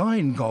President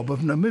Geingob of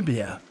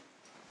Namibia.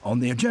 On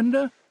the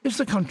agenda is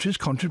the country's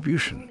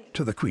contribution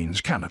to the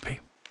Queen's Canopy.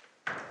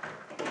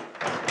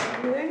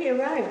 You only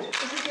arrived,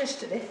 was it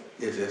yesterday?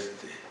 Yes,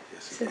 yesterday.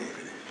 Yesterday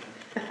evening.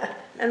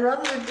 And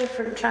rather a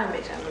different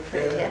climate, I'm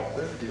afraid, yeah?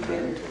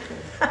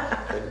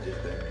 Very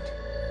different.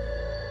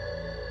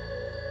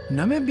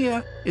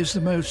 Namibia is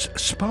the most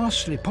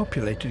sparsely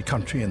populated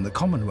country in the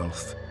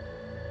Commonwealth.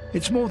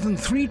 It's more than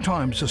 3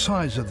 times the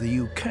size of the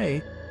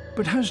UK,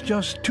 but has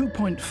just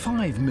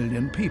 2.5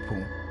 million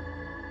people.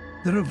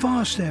 There are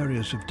vast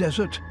areas of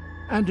desert,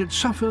 and it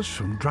suffers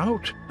from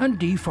drought and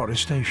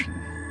deforestation.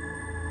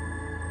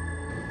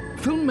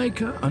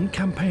 Filmmaker and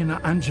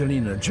campaigner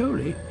Angelina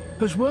Jolie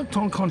has worked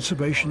on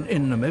conservation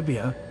in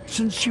Namibia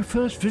since she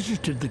first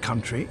visited the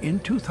country in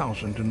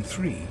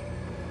 2003.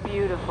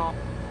 Beautiful.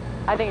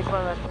 I think it's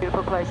one of the most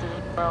beautiful places in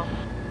the world.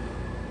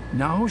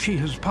 Now she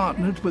has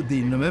partnered with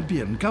the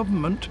Namibian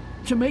government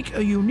to make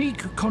a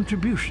unique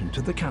contribution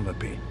to the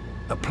canopy,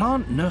 a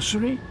plant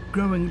nursery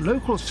growing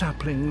local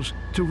saplings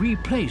to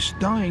replace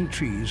dying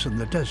trees in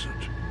the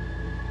desert.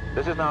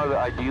 This is now the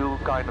ideal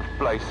kind of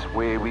place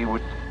where we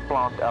would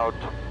plant out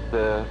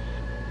the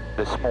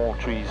small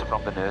trees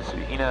from the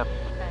nursery in a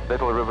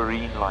little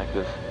riverine like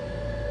this.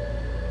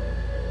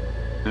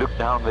 Look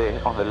down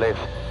there on the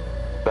left.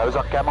 Those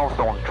are camel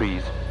thorn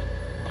trees,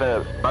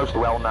 the most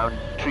well-known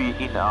tree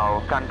in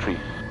our country.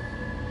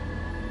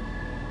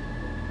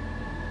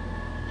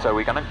 So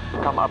we're going to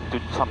come up to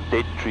some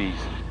dead trees.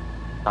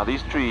 Now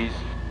these trees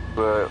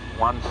were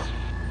once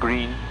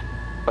green,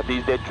 but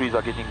these dead trees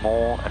are getting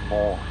more and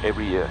more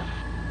every year.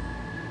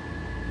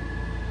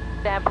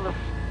 Example of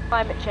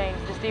climate change,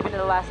 just even in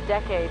the last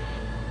decade.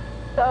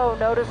 So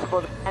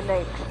noticeable, and the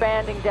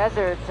expanding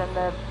deserts,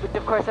 and which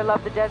of course I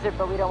love the desert,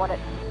 but we don't want it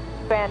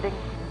expanding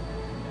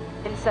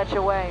in such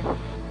a way.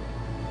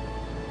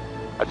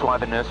 That's why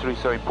the nursery is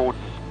so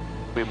important.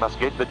 We must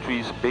get the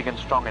trees big and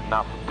strong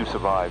enough to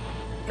survive.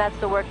 That's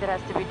the work that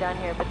has to be done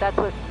here, but that's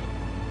what's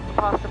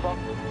possible.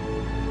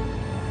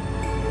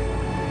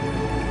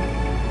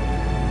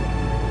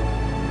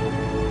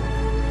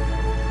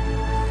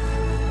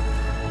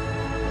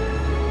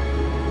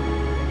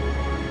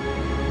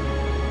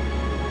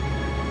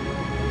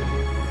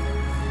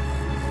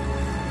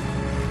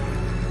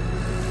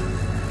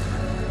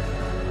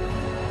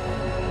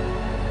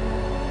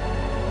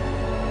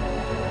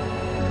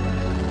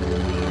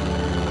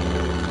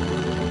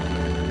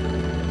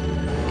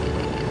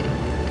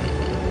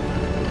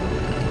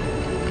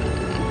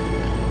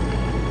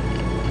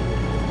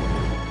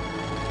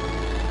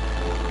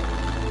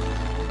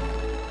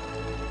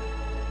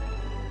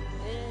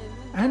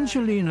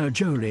 Angelina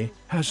Jolie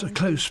has a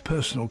close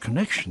personal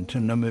connection to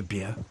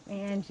Namibia.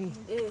 Angie.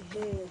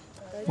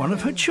 One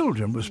of her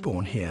children was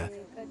born here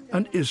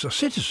and is a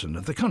citizen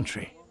of the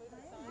country.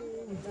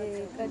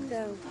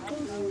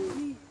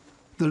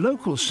 The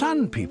local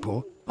San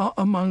people are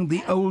among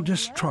the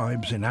oldest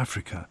tribes in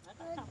Africa,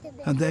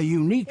 and their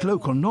unique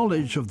local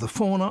knowledge of the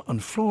fauna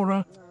and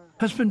flora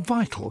has been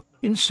vital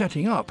in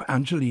setting up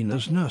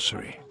Angelina's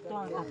nursery.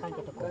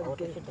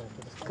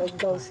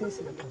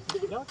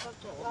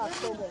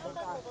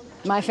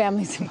 My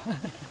family's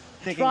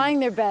trying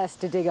their best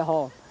to dig a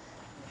hole.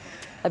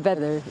 I bet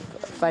they're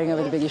fighting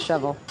over the biggest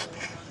shovel.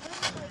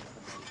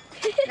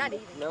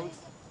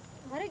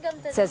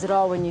 It says it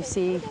all when you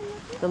see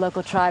the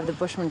local tribe, the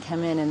Bushmen,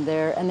 come in and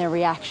their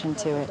reaction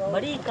to it.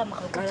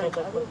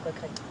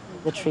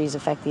 The trees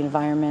affect the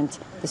environment,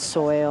 the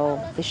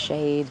soil, the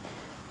shade,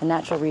 the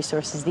natural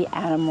resources, the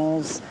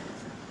animals,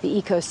 the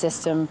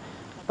ecosystem,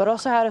 but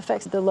also how it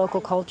affects the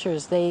local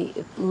cultures. They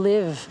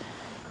live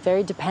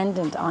very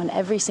dependent on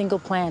every single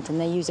plant, and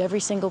they use every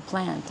single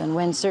plant. And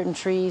when certain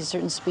trees,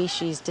 certain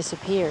species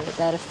disappear,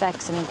 that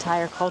affects an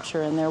entire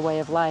culture and their way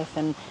of life,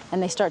 and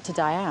they start to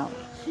die out.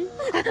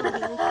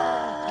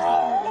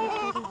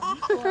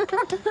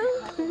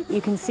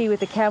 You can see with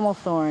the camel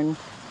thorn,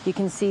 you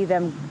can see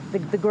them,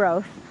 the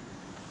growth.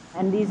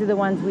 And these are the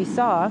ones we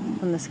saw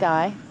from the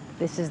sky.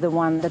 This is the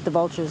one that the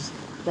vultures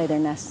lay their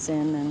nests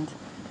in. And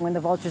when the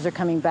vultures are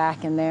coming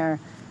back and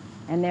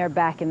they're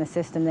back in the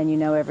system, then you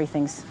know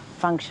everything's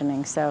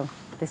functioning. So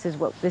this is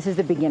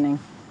the beginning.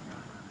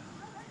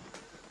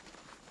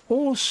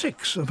 All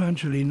 6 of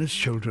Angelina's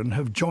children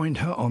have joined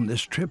her on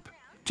this trip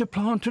to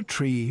plant a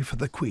tree for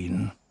the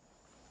Queen.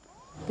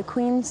 The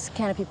Queen's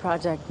Canopy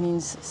project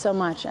means so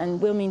much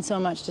and will mean so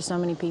much to so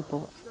many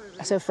people.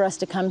 So for us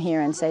to come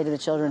here and say to the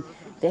children,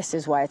 this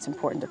is why it's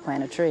important to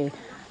plant a tree,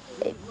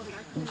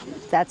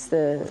 that's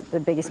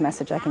the biggest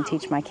message I can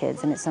teach my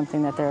kids, and it's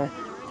something that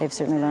they've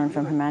certainly learned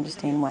from Her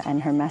Majesty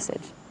and her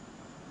message.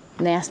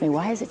 And they ask me,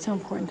 why is it so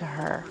important to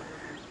her?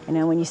 You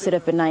know, when you sit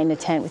up at night in a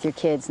tent with your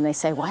kids and they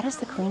say, why does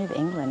the Queen of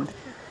England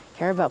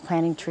care about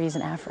planting trees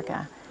in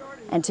Africa?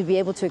 And to be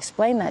able to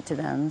explain that to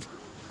them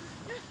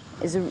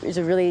is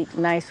a really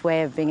nice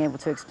way of being able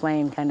to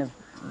explain kind of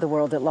the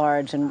world at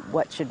large and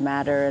what should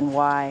matter and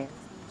why.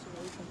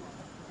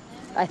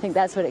 I think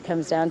that's what it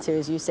comes down to,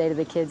 is you say to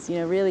the kids, you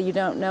know, really you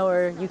don't know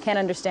her, you can't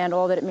understand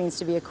all that it means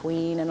to be a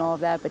queen and all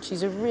of that, but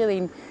she's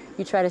you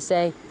try to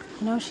say,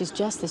 you know, she's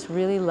just this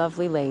really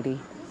lovely lady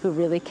who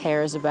really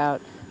cares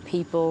about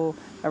people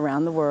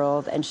around the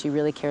world, and she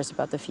really cares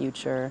about the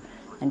future,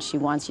 and she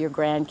wants your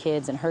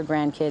grandkids and her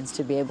grandkids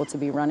to be able to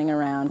be running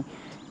around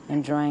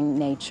enjoying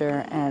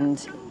nature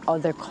and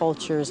other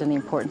cultures and the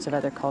importance of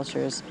other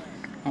cultures,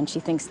 and she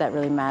thinks that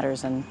really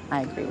matters, and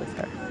I agree with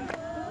her.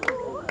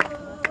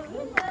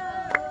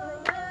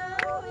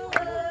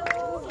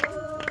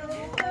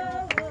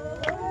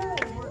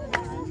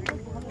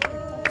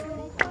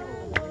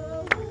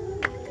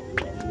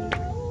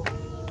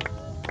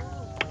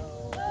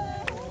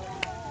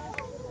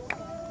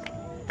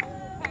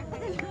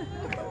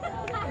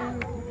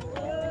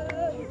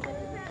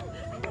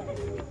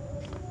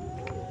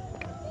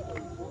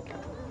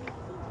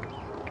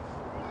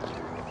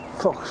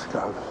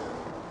 Foxglove.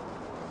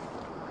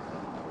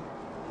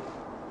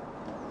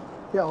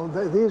 Yeah, well,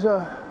 these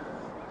are,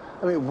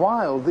 I mean,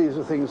 wild, these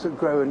are things that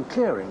grow in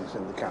clearings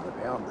in the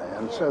canopy, aren't they?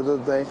 And so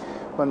that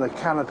when the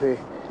canopy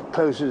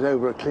closes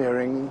over a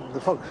clearing,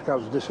 the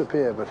foxgloves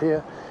disappear. But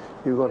here,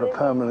 you've got a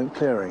permanent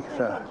clearing.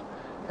 So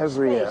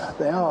every year,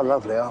 they are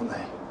lovely, aren't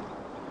they?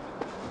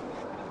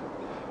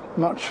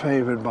 Much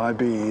favoured by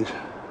bees.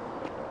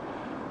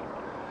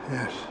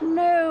 Yes.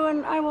 No,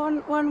 and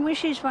one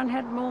wishes one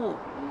had more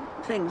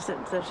things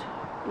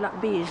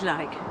that bees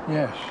like.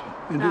 Yes,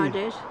 indeed.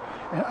 Nowadays.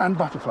 And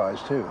butterflies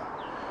too.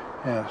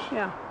 Yes.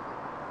 Yeah.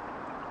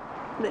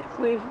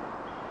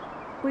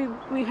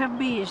 We have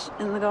bees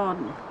in the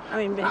garden. I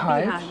mean,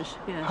 beehives.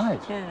 Yes.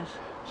 Hives. Yes.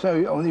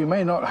 So you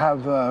may not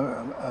have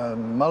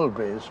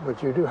mulberries,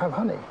 but you do have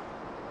honey.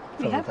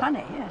 We have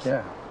honey. Yes.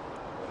 Yeah.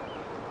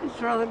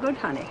 It's rather good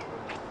honey.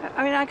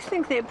 I mean, I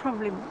think they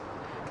probably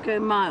go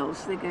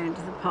miles. They go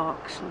into the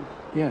parks. And,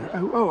 yeah.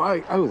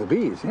 Oh, the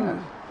bees. Yeah.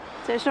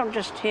 So it's not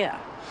just here.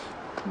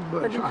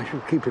 But I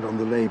should keep it on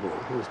the label.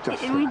 It's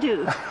just we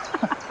do.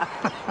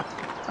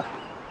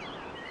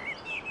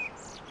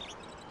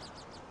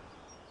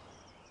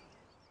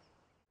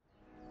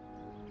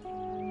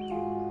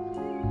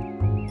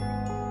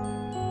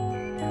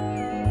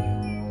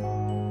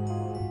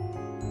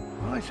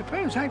 I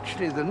suppose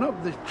actually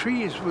the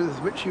trees with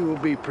which you will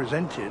be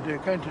presented are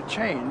going to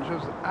change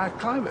as our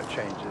climate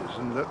changes,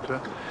 and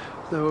that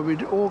there will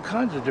be all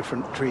kinds of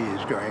different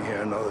trees growing here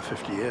in another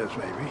 50 years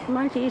maybe.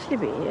 Might easily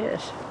be,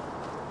 yes.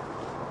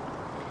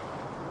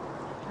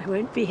 I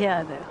won't be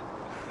here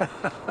though.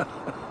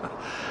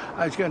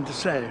 I was going to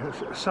say,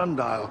 a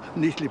sundial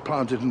neatly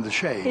planted in the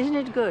shade. Isn't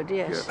it good?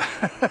 Yes.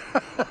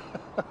 Yeah.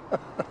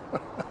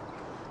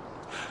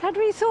 Had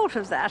we thought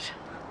of that?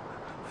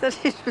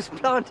 That it was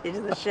planted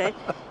in the shade.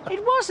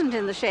 It wasn't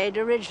in the shade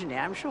originally,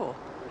 I'm sure.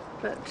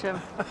 But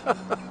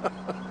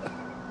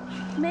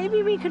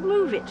maybe we could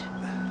move it.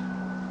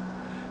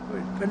 Well,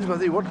 it depends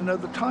whether you want to know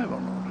the time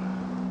or not.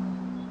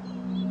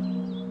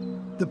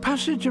 The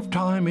passage of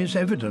time is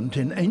evident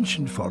in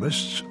ancient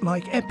forests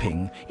like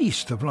Epping,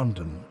 east of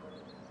London,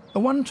 a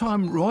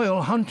one-time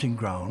royal hunting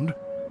ground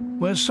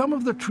where some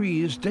of the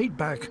trees date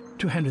back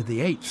to Henry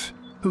VIII,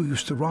 who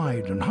used to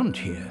ride and hunt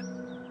here.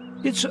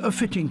 It's a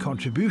fitting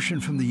contribution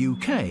from the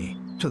UK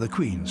to the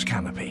Queen's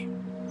Canopy.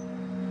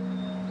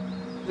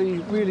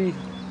 The really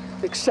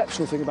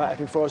exceptional thing about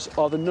Epping Forest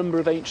are the number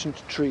of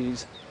ancient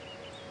trees.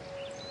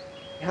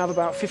 We have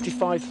about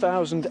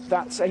 55,000,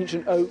 that's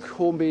ancient oak,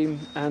 hornbeam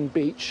and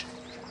beech.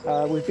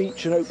 With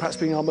beech and oak perhaps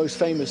being our most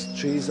famous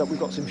trees, that we've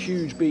got some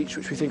huge beech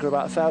which we think are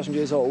about 1,000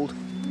 years old.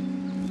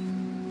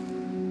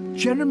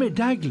 Jeremy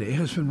Dagley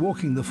has been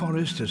walking the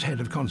forest as head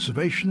of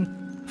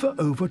conservation for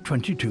over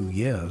 22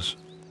 years.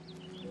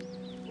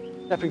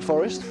 Epping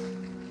Forest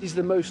is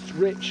the most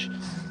rich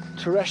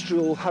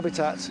terrestrial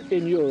habitat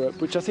in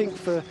Europe, which I think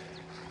for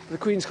the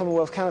Queen's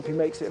Commonwealth Canopy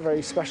makes it a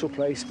very special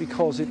place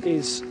because it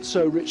is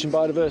so rich in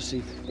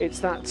biodiversity. It's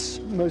that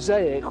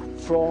mosaic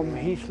from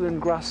heathland,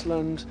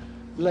 grassland,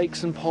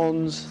 lakes and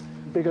ponds,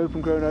 big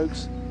open grown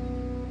oaks.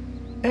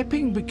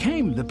 Epping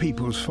became the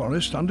People's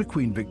Forest under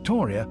Queen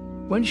Victoria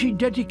when she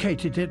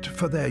dedicated it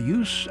for their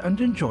use and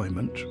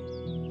enjoyment.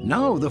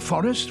 Now the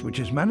forest, which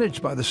is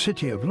managed by the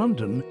City of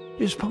London,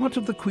 is part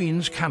of the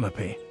Queen's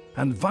Canopy,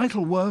 and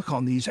vital work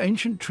on these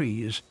ancient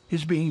trees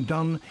is being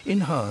done in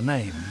her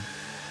name.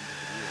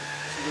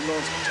 So the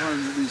last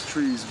time that these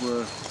trees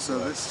were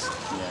serviced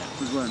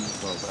was when?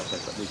 Well,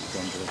 at least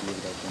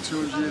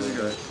 200 years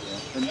ago.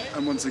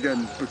 And once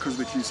again, because of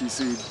the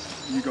QCC,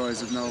 you guys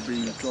have now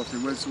been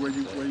drafting. Where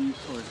you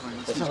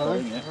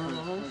sorry, hang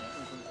on.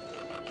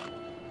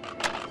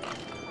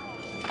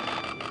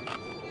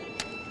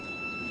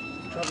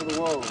 Travel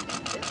the world.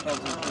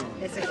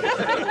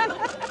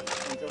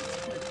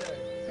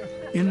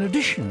 In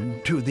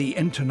addition to the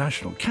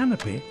International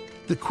Canopy,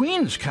 the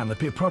Queen's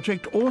Canopy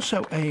project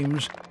also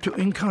aims to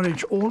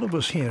encourage all of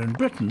us here in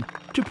Britain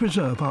to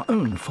preserve our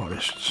own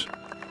forests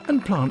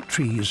and plant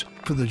trees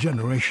for the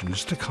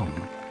generations to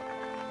come.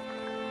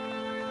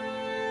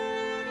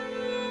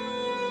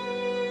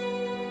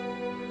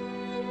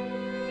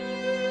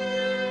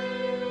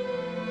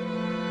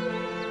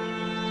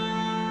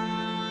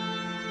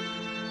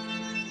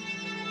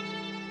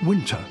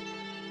 Winter,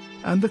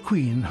 and the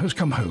Queen has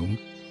come home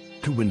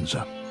to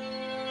Windsor.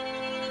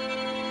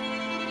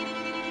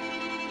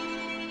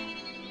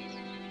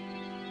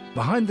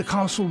 Behind the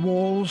castle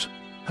walls,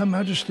 Her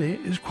Majesty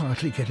is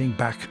quietly getting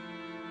back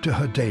to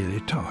her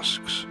daily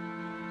tasks.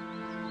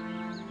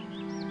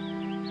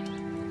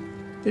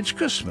 It's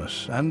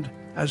Christmas, and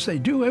as they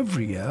do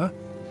every year,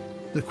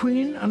 the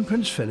Queen and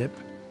Prince Philip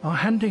are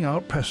handing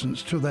out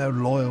presents to their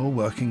loyal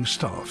working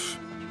staff.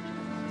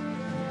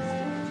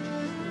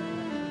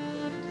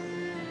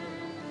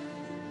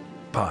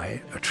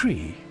 Buy a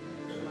tree.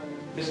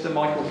 Mr.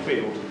 Michael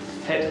Field,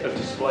 Head of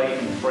Display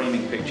and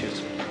Framing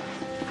Pictures.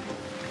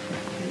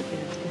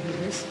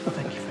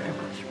 Thank you very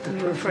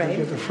much. You're afraid?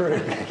 Get the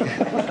frame.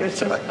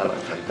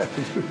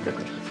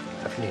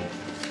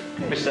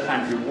 Mr.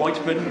 Andrew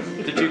Whiteman,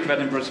 the Duke of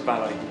Edinburgh's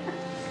Ballet.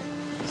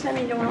 Does that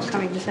mean you're not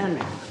coming to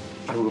Sandwich?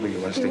 I will be,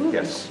 Your Majesty, You will be?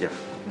 yes, yeah.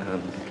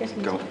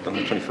 Go on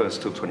the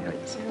 21st till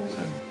 28th.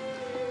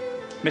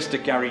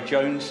 Mr. Gary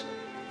Jones,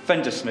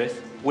 Fender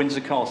Smith,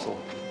 Windsor Castle.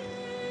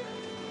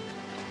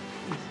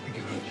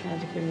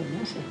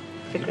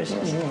 For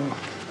Christmas. How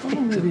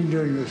long have you been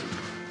doing this?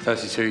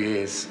 32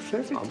 years. I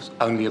was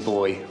only a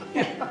boy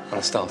when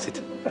I started.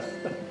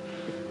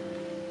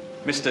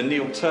 Mr.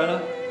 Neil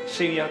Turner,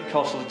 Senior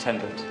Castle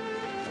Attendant.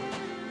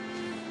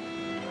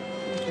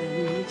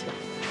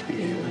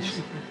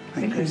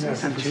 I've been there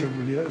for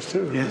several years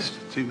too. Yes,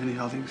 too many,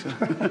 I think so.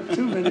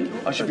 Too many?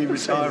 I should be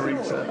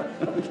retiring, sir.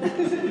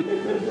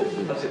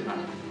 That's it,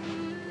 ma'am.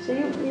 So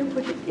you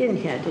put it in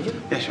here, did you?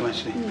 Yes, Your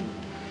Majesty.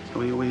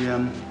 We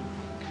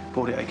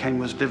bought it. It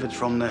was delivered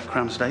from the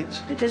Crown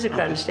Estates. It is a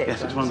Crown Estate.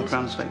 Yes, it's one of the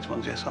Crown Estates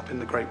ones, yes, up in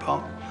the Great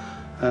Park.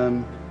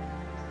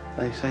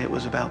 They say it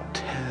was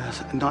about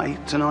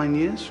 8 to 9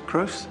 years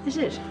growth. Is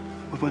it?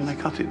 When they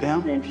cut it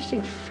down. An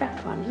interesting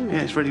fat one, isn't it?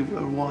 Yeah, it's really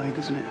wide,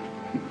 isn't it?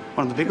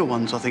 One of the bigger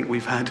ones I think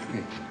we've had.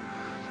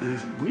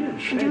 Weird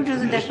shape. Did you do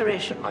the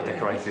decoration? I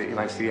decorated it, Your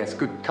Majesty, yes.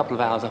 Good couple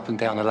of hours up and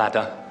down a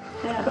ladder.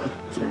 Yeah.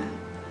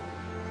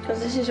 Because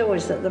this is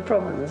always the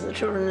problem, is the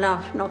children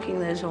love knocking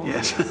those horns.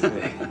 Yes.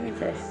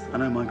 I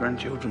know my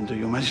grandchildren do,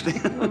 Your Majesty.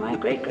 Well, my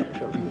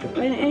great-grandchildren do.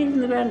 And even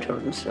the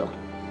grandchildren still.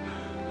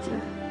 So,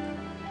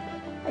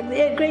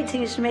 the great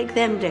thing is to make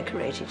them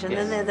decorate it, and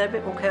then they're a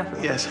bit more careful.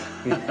 Yes.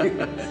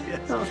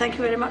 Well, thank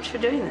you very much for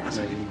doing that.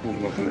 You're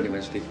welcome, Your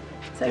Majesty.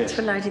 Thanks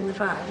for lighting the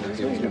fire. It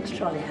was really nice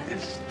trolley.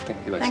 Yes. Thank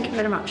you, Your Majesty. Thank you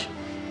very much.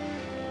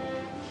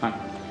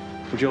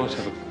 Would you like to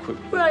have a quick...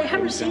 Well, I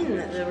haven't seen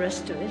the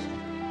rest of it.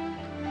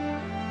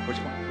 Which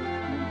one?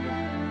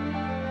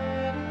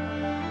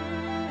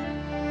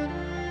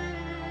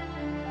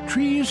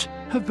 Trees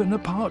have been a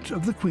part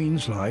of the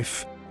Queen's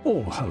life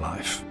all her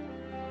life.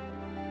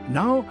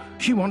 Now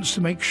she wants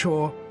to make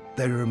sure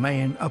they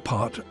remain a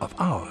part of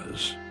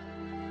ours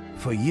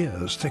for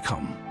years to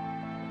come.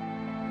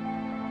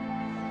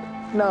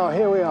 Now,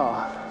 here we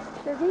are,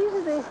 So these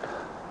are the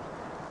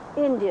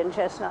Indian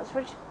chestnuts,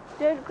 which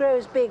don't grow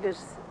as big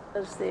as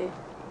the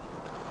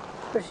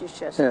British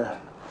chestnut. Yeah.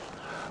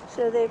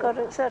 So they've got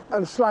a certain...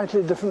 And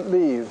slightly different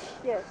leaves.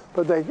 Yes.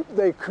 But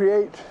they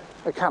create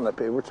a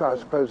canopy, which I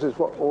suppose is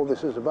what all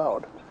this is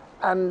about.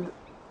 And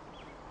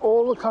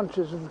all the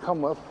countries of the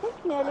Commonwealth... I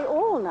think nearly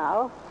all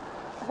now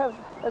have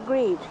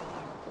agreed.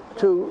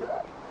 To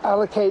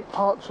allocate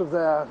parts of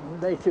their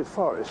native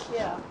forests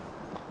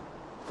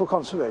for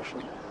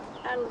conservation.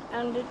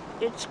 And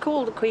it's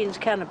called the Queen's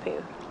Canopy,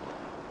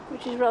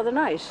 which is rather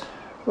nice.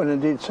 Well,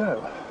 indeed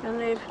so. And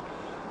they've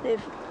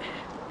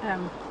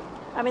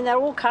I mean, there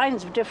are all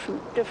kinds of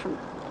different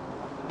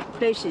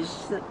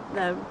places that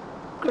they're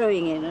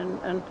growing in,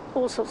 and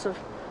all sorts of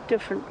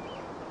different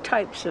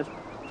types of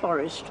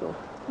forest.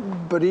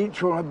 But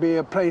each will be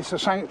a place, a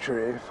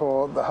sanctuary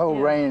for the whole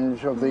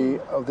range of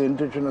the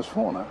indigenous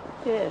fauna.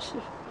 Yes,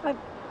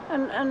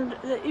 and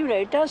you know,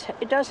 it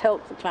does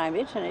help the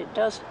climate, and it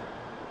does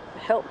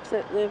help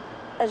the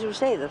as you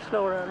say, the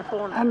flora and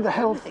fauna. And the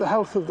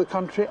health of the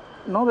country,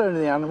 not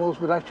only the animals,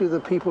 but actually the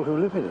people who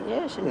live in it.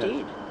 Yes,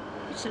 indeed.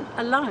 It's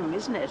a lung,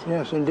 isn't it?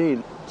 Yes,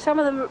 indeed. Some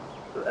of them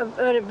are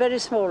very, very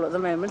small at the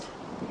moment,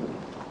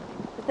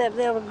 but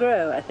they'll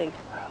grow, I think.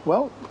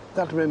 Well,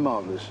 that'll be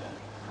marvellous.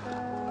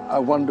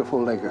 A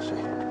wonderful legacy.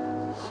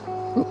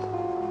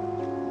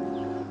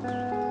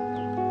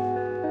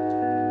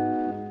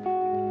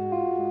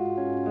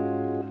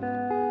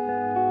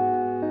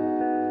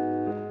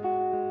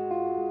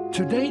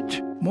 To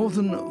date, more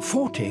than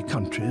 40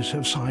 countries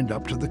have signed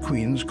up to the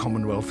Queen's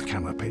Commonwealth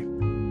Canopy.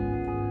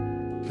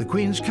 The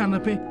Queen's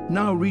Canopy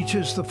now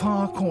reaches the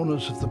far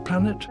corners of the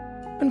planet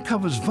and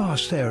covers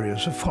vast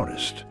areas of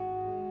forest,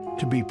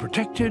 to be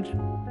protected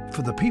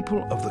for the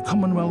people of the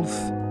Commonwealth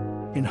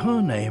in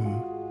her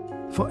name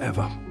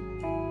forever.